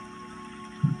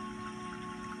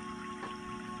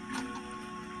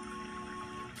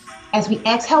 As we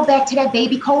exhale back to that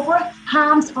baby cobra,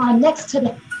 palms are next to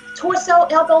the torso,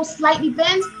 elbows slightly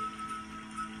bent.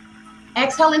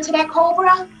 Exhale into that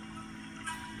cobra.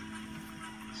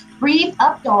 Breathe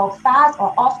up dog, thighs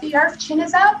are off the earth, chin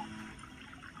is up.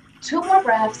 2 more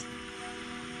breaths.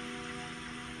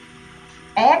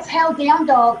 Exhale down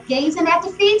dog, gazing at the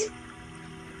feet.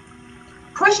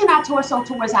 Pushing our torso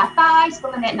towards our thighs,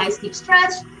 feeling that nice deep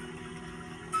stretch.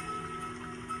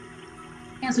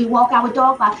 As we walk our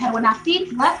dog by pedaling our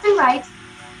feet left and right.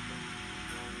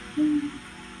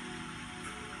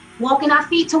 Walking our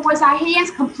feet towards our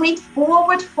hands, complete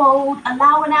forward fold,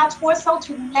 allowing our torso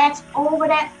to relax over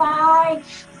that thigh.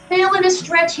 Feeling a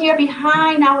stretch here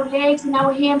behind our legs and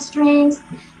our hamstrings.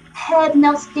 Head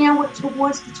melts downward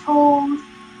towards the toes.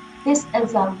 This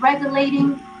is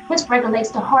this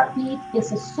regulates the heartbeat.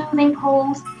 It's a soothing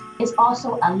pose. It's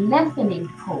also a lengthening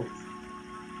pose,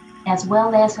 as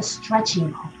well as a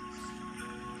stretching pose.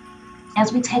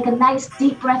 As we take a nice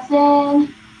deep breath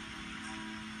in,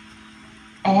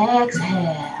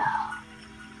 exhale.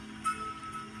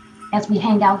 As we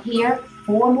hang out here,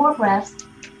 4 more breaths.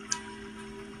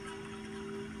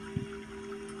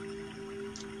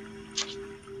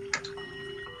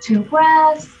 Two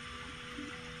breaths.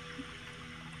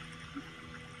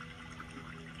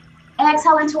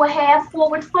 Exhale into a half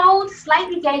forward fold,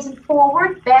 slightly gazing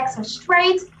forward, backs are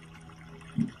straight.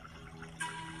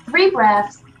 3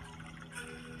 breaths.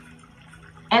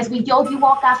 As we yogi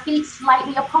walk our feet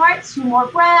slightly apart, 2 more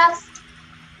breaths,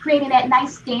 creating that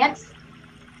nice stance.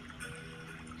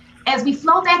 As we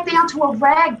flow back down to a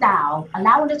ragdoll,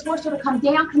 allowing the torso to come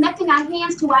down, connecting our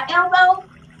hands to our elbow,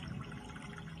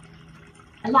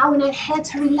 allowing that head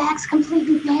to relax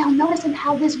completely down, noticing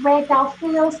how this ragdoll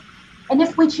feels. And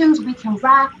if we choose, we can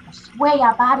rock or sway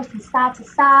our body from side to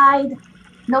side,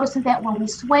 noticing that when we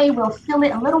sway, we'll feel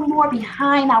it a little more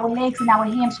behind our legs and our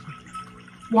hamstrings.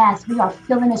 Yes, we are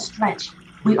feeling a stretch.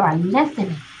 We are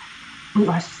lengthening. We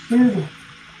are soothing.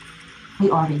 We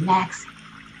are relaxing.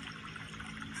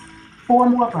 4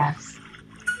 more breaths.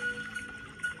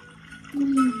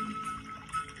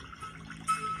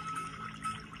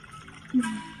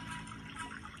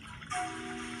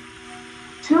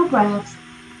 2 breaths.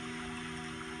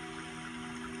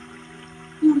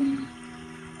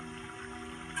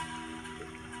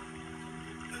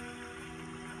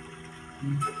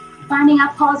 Finding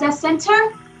our pause at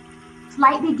center,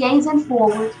 slightly gazing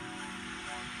forward.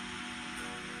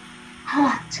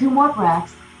 2 more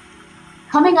breaths.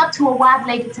 Coming up to a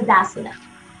wide-legged Tadasana.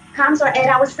 Palms are at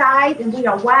our side and we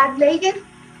are wide-legged.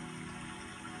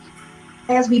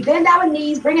 As we bend our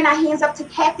knees, bringing our hands up to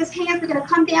cactus hands, we're going to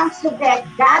come down to that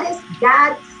goddess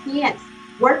God stance,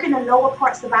 working the lower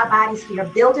parts of our bodies here,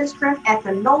 building strength at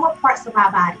the lower parts of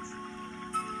our bodies.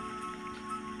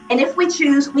 And if we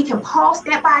choose, we can pulse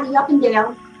that body up and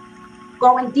down,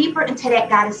 going deeper into that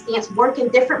goddess stance, working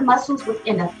different muscles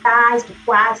within the thighs, the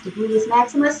quads, the gluteus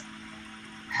maximus.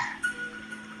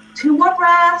 2 more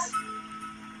breaths.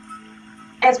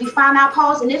 As we find our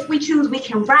pause, and if we choose, we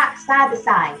can rock side to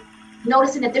side,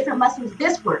 noticing the different muscles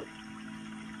this work.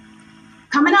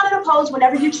 Coming out of the pose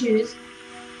whenever you choose.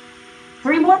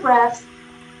 3 more breaths.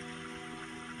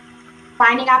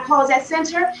 Finding our pause at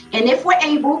center, and if we're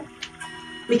able,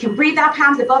 we can breathe our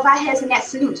palms above our heads in that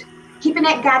salute, keeping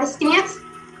that goddess stance.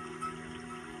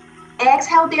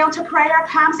 Exhale down to prayer,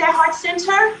 palms at heart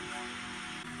center,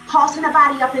 pulsing the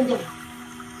body up and down.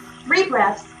 3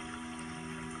 breaths,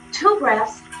 2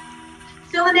 breaths,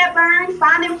 feeling that burn,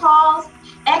 finding pause.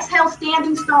 Exhale,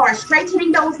 standing star,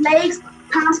 straightening those legs,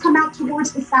 palms come out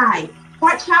towards the side.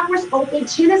 Heart chakras open,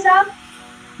 chin is up,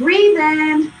 breathe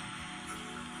in,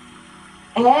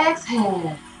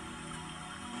 exhale.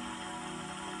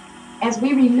 As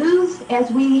we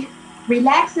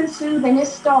relax and soothe in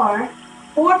this star,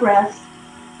 4 breaths.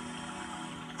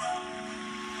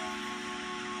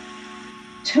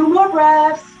 2 more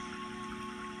breaths.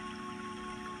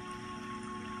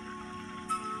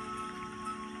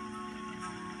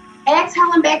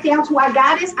 Exhaling back down to our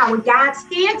goddess, our God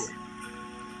stance.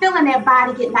 Feeling that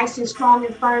body get nice and strong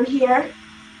and firm here.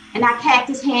 And our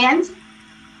cactus hands.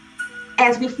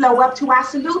 As we flow up to our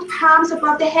salute, palms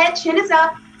above the head, chin is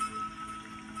up.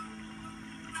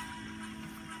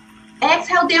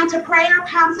 Exhale down to prayer,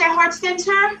 palms at heart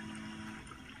center.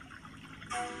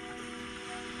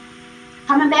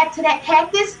 Coming back to that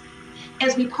cactus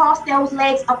as we pulse those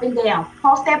legs up and down.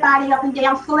 Pulse that body up and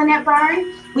down, feeling that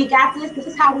burn. We got this. This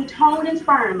is how we tone and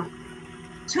firm.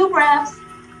 2 breaths.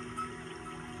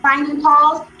 Finding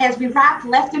pause as we rock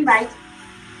left and right.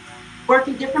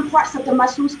 Working different parts of the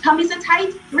muscles. Tummies are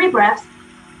tight. 3 breaths.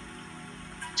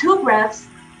 2 breaths.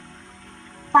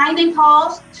 Finding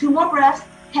pause. 2 more breaths.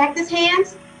 Cactus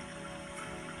hands.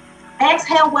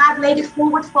 Exhale, wide-legged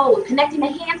forward fold. Connecting the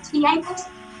hands to the ankles.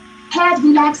 Head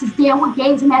relaxes downward,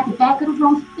 gazing at the back of the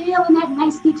room. Feeling that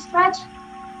nice deep stretch.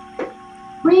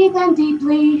 Breathe in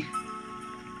deeply.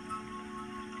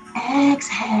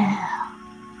 Exhale.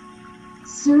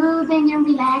 Soothing and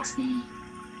relaxing.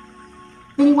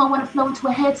 If anyone want to flow into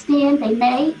a headstand, they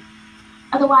may.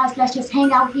 Otherwise, let's just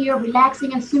hang out here,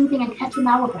 relaxing and soothing and catching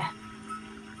our breath.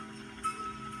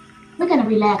 We're going to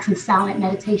relax in silent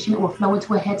meditation or flow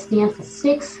into a headstand for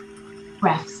 6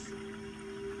 breaths.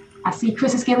 I see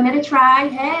Chris is giving it a try.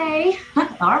 Hey,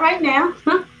 all right now.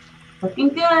 Looking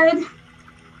good.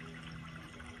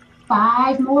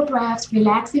 5 more breaths,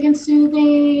 relaxing and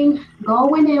soothing,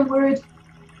 going inward.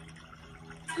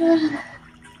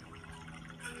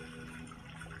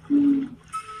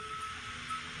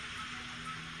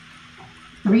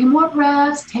 3 more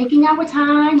breaths, taking our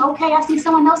time. Okay, I see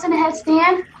someone else in the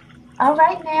headstand. All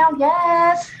right now,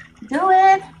 yes, do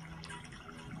it.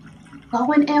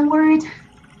 Going inward,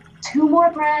 2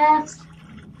 more breaths.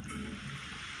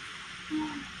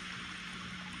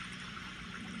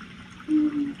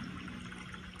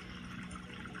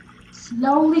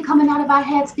 Slowly coming out of our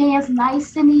headstands,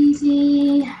 nice and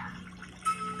easy.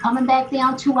 Coming back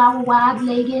down to our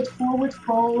wide-legged forward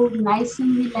fold, nice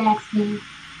and relaxing.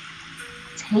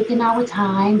 Taking our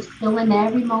time, feeling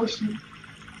every motion.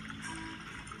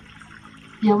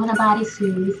 Feeling our body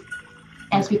soothe.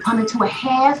 As we come into a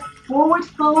half forward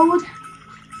fold,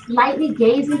 slightly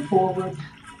gazing forward.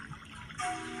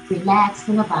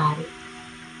 Relaxing the body.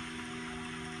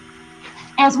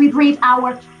 As we breathe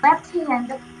our left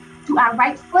hand to our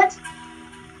right foot,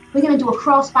 we're going to do a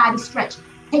cross body stretch.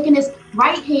 Taking this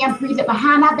right hand, breathe it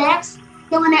behind our backs,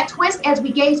 feeling that twist as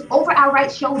we gaze over our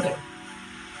right shoulder.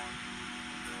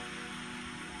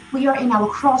 We are in our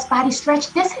cross body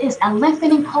stretch. This is a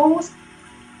lengthening pose.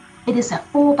 It is a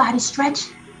full body stretch,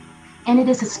 and it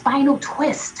is a spinal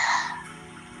twist.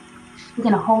 We're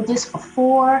going to hold this for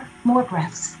 4 more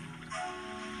breaths.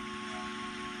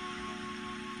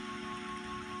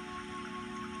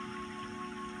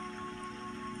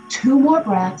 Two more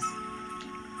breaths.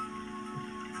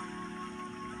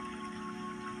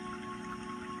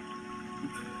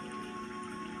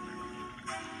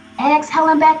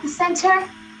 Exhaling back to center.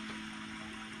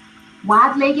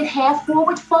 Wide-legged half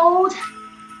forward fold.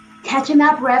 Catching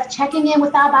our breath, checking in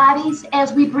with our bodies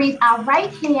as we breathe our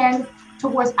right hand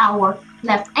towards our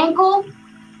left ankle.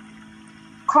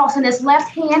 Crossing this left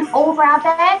hand over our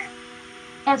back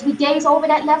as we gaze over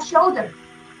that left shoulder.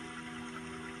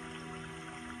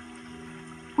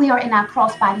 We are in our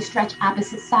cross body stretch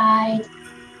opposite side,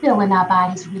 feeling our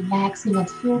bodies relaxing and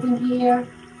soothing here.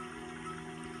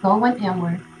 Going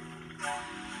inward.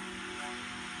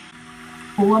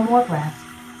 4 more breaths.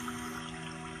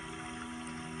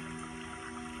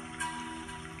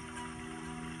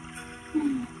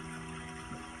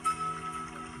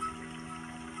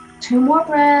 Two more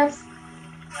breaths.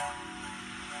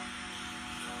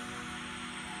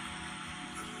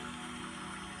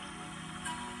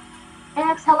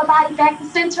 Exhale the body back to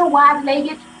center,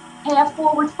 wide-legged, half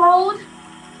forward fold.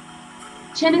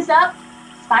 Chin is up,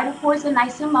 spinal cords are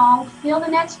nice and long. Feel the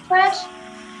neck stretch.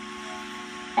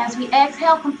 As we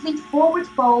exhale, complete forward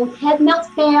fold, head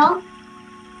melts down.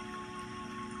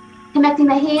 Connecting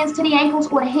the hands to the ankles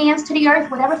or the hands to the earth,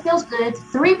 whatever feels good.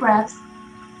 3 breaths.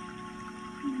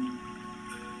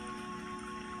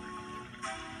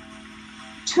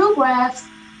 Two breaths.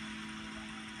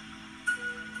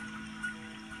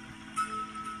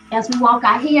 As we walk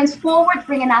our hands forward,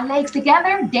 bringing our legs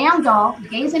together, down dog,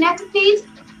 gazing at the feet.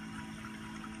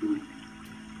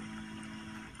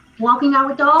 Walking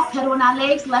our dog, pedaling our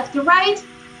legs left to right.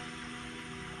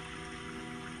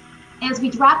 As we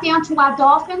drop down to our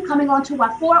dolphin, coming onto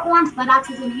our forearms, buttocks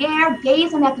is in the air,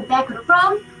 gazing at the back of the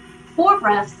room. 4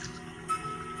 breaths.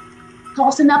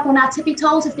 Tossing up on our tippy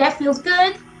toes if that feels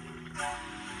good.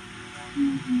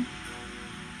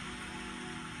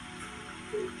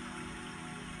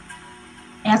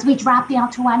 As we drop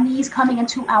down to our knees, coming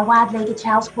into our wide-legged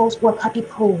child's pose or puppy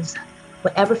pose.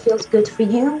 Whatever feels good for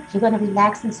you, you're going to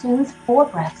relax and soothe. 4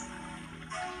 breaths.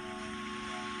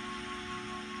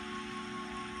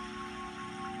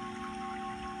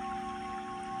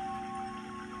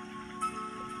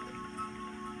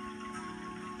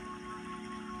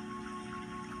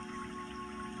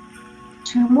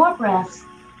 Two more breaths.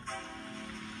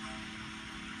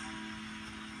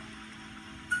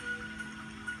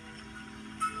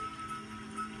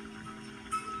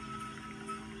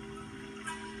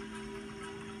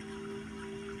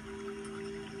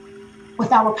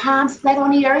 With our palms flat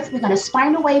on the earth, we're going to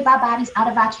spinal wave our bodies out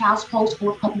of our child's pose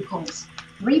or puppy pose.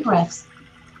 3 breaths.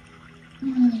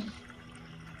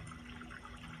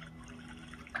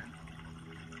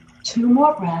 2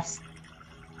 more breaths.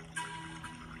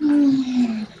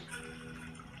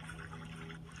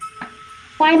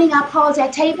 Finding our pause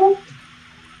at table.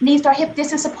 Knees are hip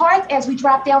distance apart as we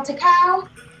drop down to cow.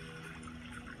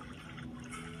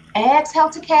 Exhale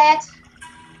to cat.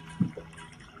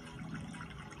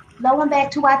 Lowering back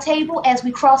to our table as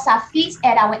we cross our feet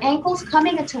at our ankles,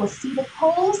 coming into a seated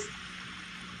pose.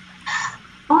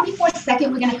 Only for a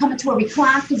second, we're going to come into a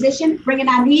reclined position, bringing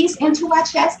our knees into our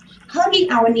chest,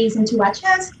 hugging our knees into our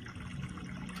chest.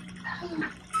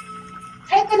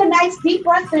 Taking a nice deep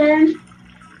breath in.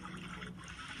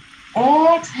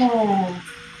 Exhale.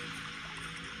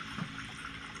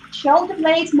 Shoulder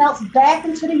blades melts back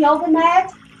into the yoga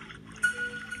mat.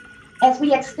 As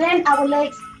we extend our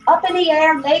legs up in the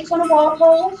air, legs on the wall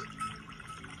pose.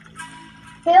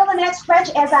 Feel the neck stretch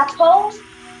as our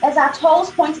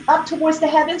toes point up towards the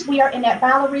heavens. We are in that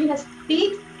ballerina's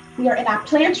feet. We are in our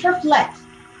plantar flex.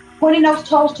 Pointing those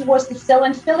toes towards the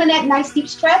ceiling, feeling that nice deep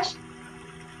stretch.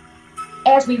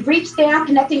 As we reach down,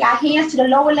 connecting our hands to the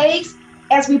lower legs.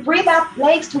 As we breathe out,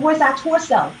 legs towards our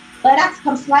torso. Buttocks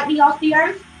come slightly off the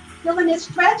earth. Feeling this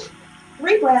stretch.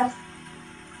 3 breaths.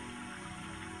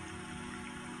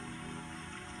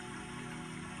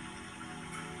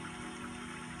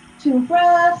 Two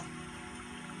breaths.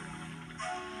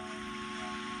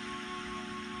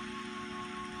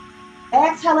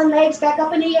 Exhaling, legs back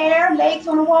up in the air, legs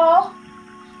on the wall.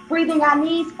 Breathing our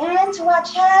knees into our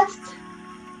chest.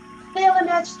 Feeling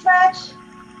that stretch.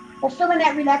 We're feeling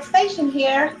that relaxation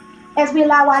here as we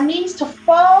allow our knees to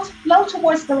fall, flow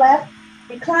towards the left.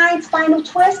 Recline, spinal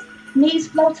twist, knees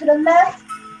flow to the left.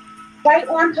 Right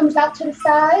arm comes out to the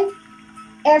side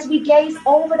as we gaze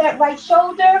over that right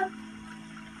shoulder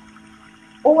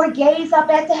or gaze up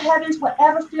at the heavens,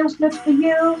 whatever feels good for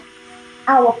you.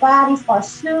 Our bodies are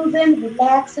soothing,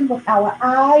 relaxing with our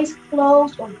eyes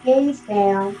closed or gaze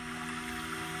down.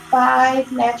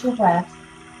 5 natural breaths.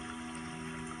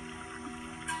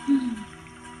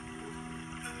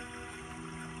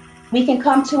 We can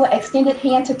come to an extended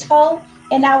hand to toe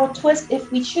in our twist if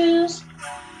we choose.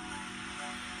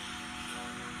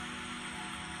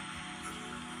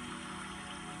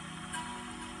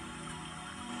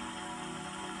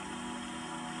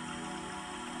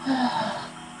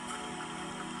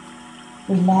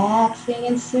 Relaxing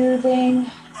and soothing.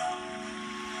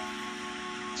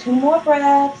 2 more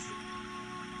breaths.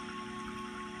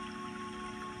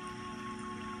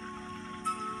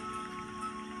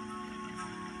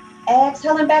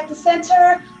 Exhaling back to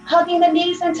center, hugging the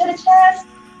knees into the chest.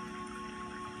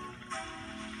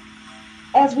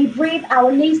 As we breathe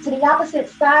our knees to the opposite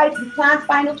side, recline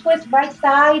spinal twist, right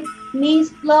side,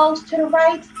 knees flows to the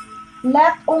right,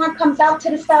 left arm comes out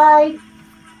to the side.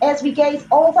 As we gaze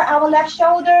over our left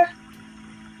shoulder,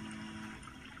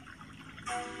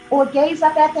 or gaze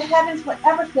up at the heavens,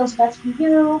 whatever feels best for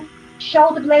you.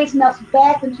 Shoulder blades melts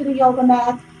back into the yoga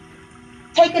mat.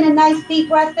 Taking a nice deep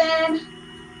breath in.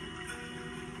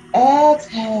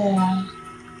 Exhale.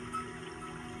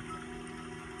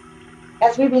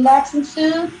 As we relax and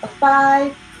soothe for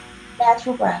 5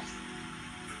 natural breaths.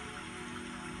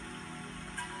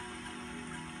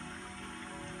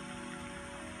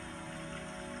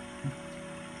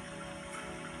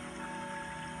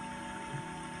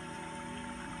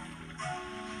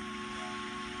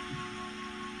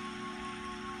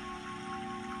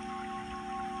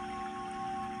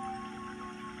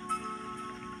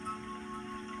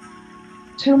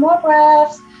 Two more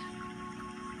breaths.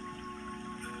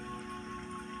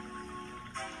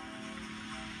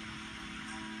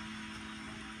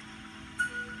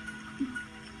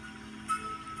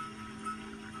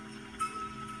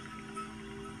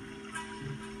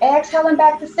 Exhaling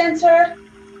back to center,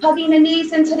 hugging the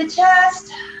knees into the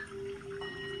chest.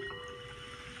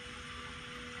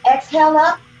 Exhale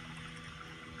up.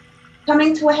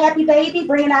 Coming to a happy baby,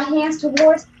 bringing our hands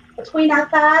towards between our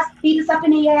thighs, feet is up in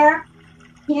the air.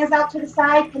 Hands out to the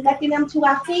side, connecting them to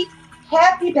our feet.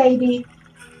 Happy baby.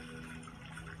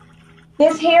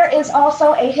 This here is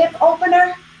also a hip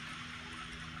opener.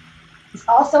 It's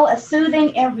also a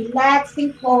soothing and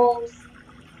relaxing pose.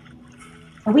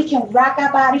 And we can rock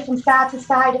our body from side to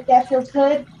side if that feels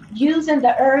good, using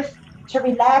the earth to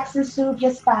relax and soothe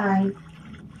your spine.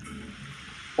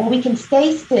 Or we can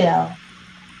stay still.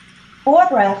 4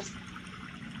 breaths.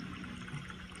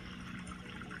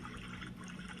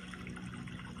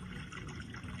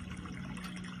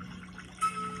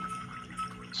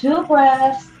 Two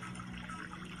breaths.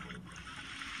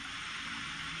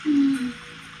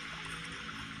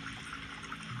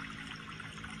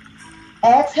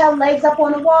 Exhale, legs up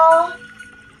on the wall.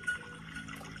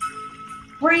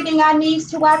 Breathing our knees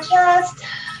to our chest.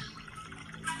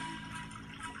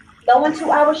 Go into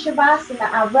our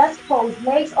Shavasana, our rest pose.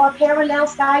 Legs are parallel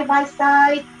side by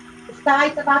side. The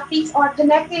sides of our feet are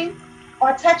connecting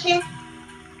or touching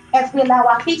as we allow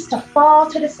our feet to fall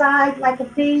to the side like a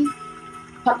V.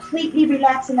 completely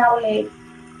relaxing our legs.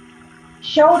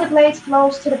 Shoulder blades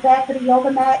close to the back of the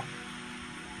yoga mat.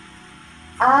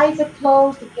 Eyes are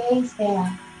closed to gaze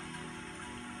down.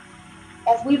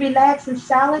 As we relax in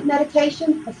silent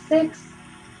meditation for 6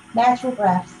 natural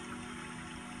breaths.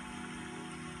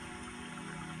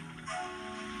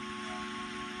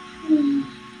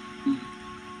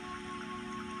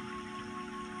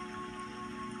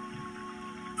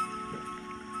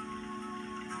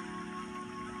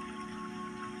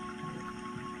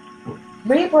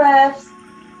 Three breaths.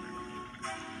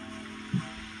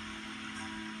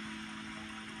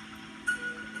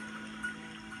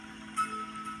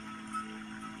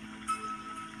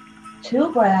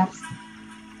 Two breaths.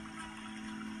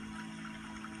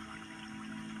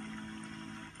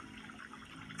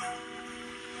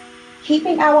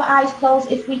 Keeping our eyes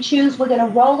closed, if we choose, we're going to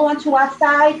roll onto our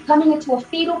side, coming into a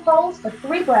fetal pose for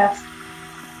 3 breaths.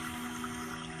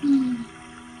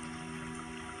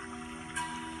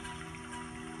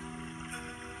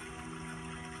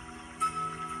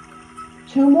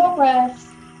 Two more breaths.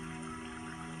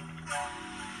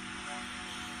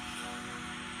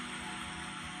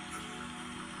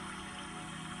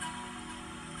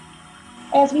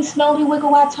 As we slowly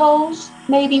wiggle our toes,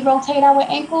 maybe rotate our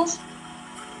ankles,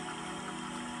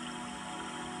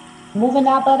 moving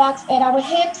our buttocks at our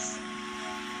hips.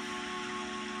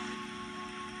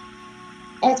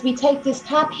 As we take this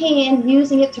top hand,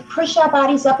 using it to push our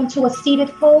bodies up into a seated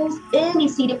pose, any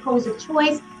seated pose of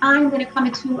choice. I'm going to come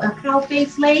into a cow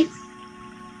face lace,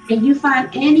 and you find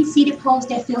any seated pose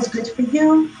that feels good for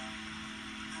you,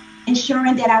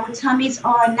 ensuring that our tummies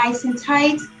are nice and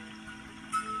tight.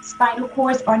 Spinal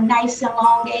cords are nice and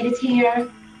elongated here.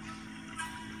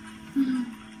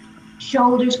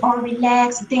 Shoulders are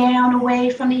relaxed down away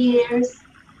from the ears.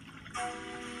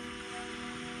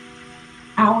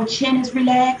 Our chin is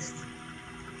relaxed.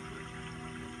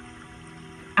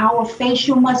 Our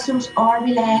facial muscles are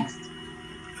relaxed.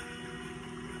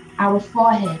 Our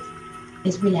forehead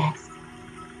is relaxed.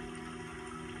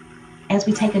 As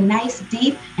we take a nice,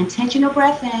 deep, intentional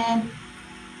breath in,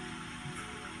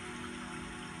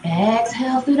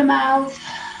 exhale through the mouth.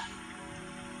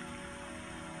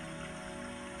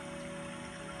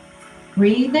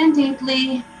 Breathe in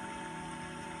deeply.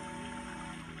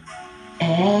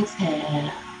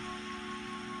 Exhale.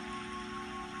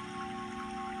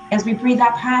 As we breathe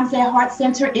our palms at heart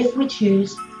center, if we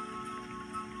choose,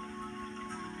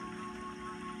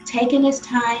 taking this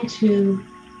time to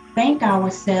thank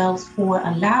ourselves for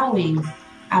allowing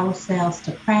ourselves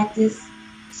to practice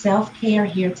self-care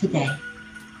here today.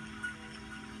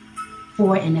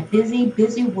 For in a busy,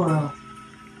 busy world,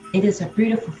 it is a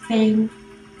beautiful thing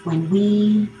when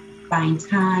we find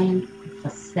time for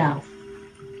self.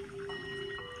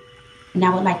 And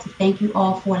I would like to thank you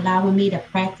all for allowing me to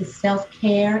practice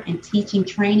self-care and teaching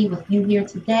training with you here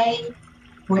today,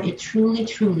 where it truly,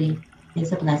 truly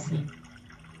is a blessing.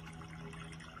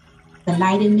 The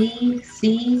light in me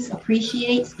sees,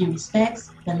 appreciates, and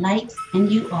respects the light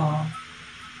in you all.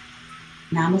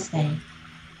 Namaste.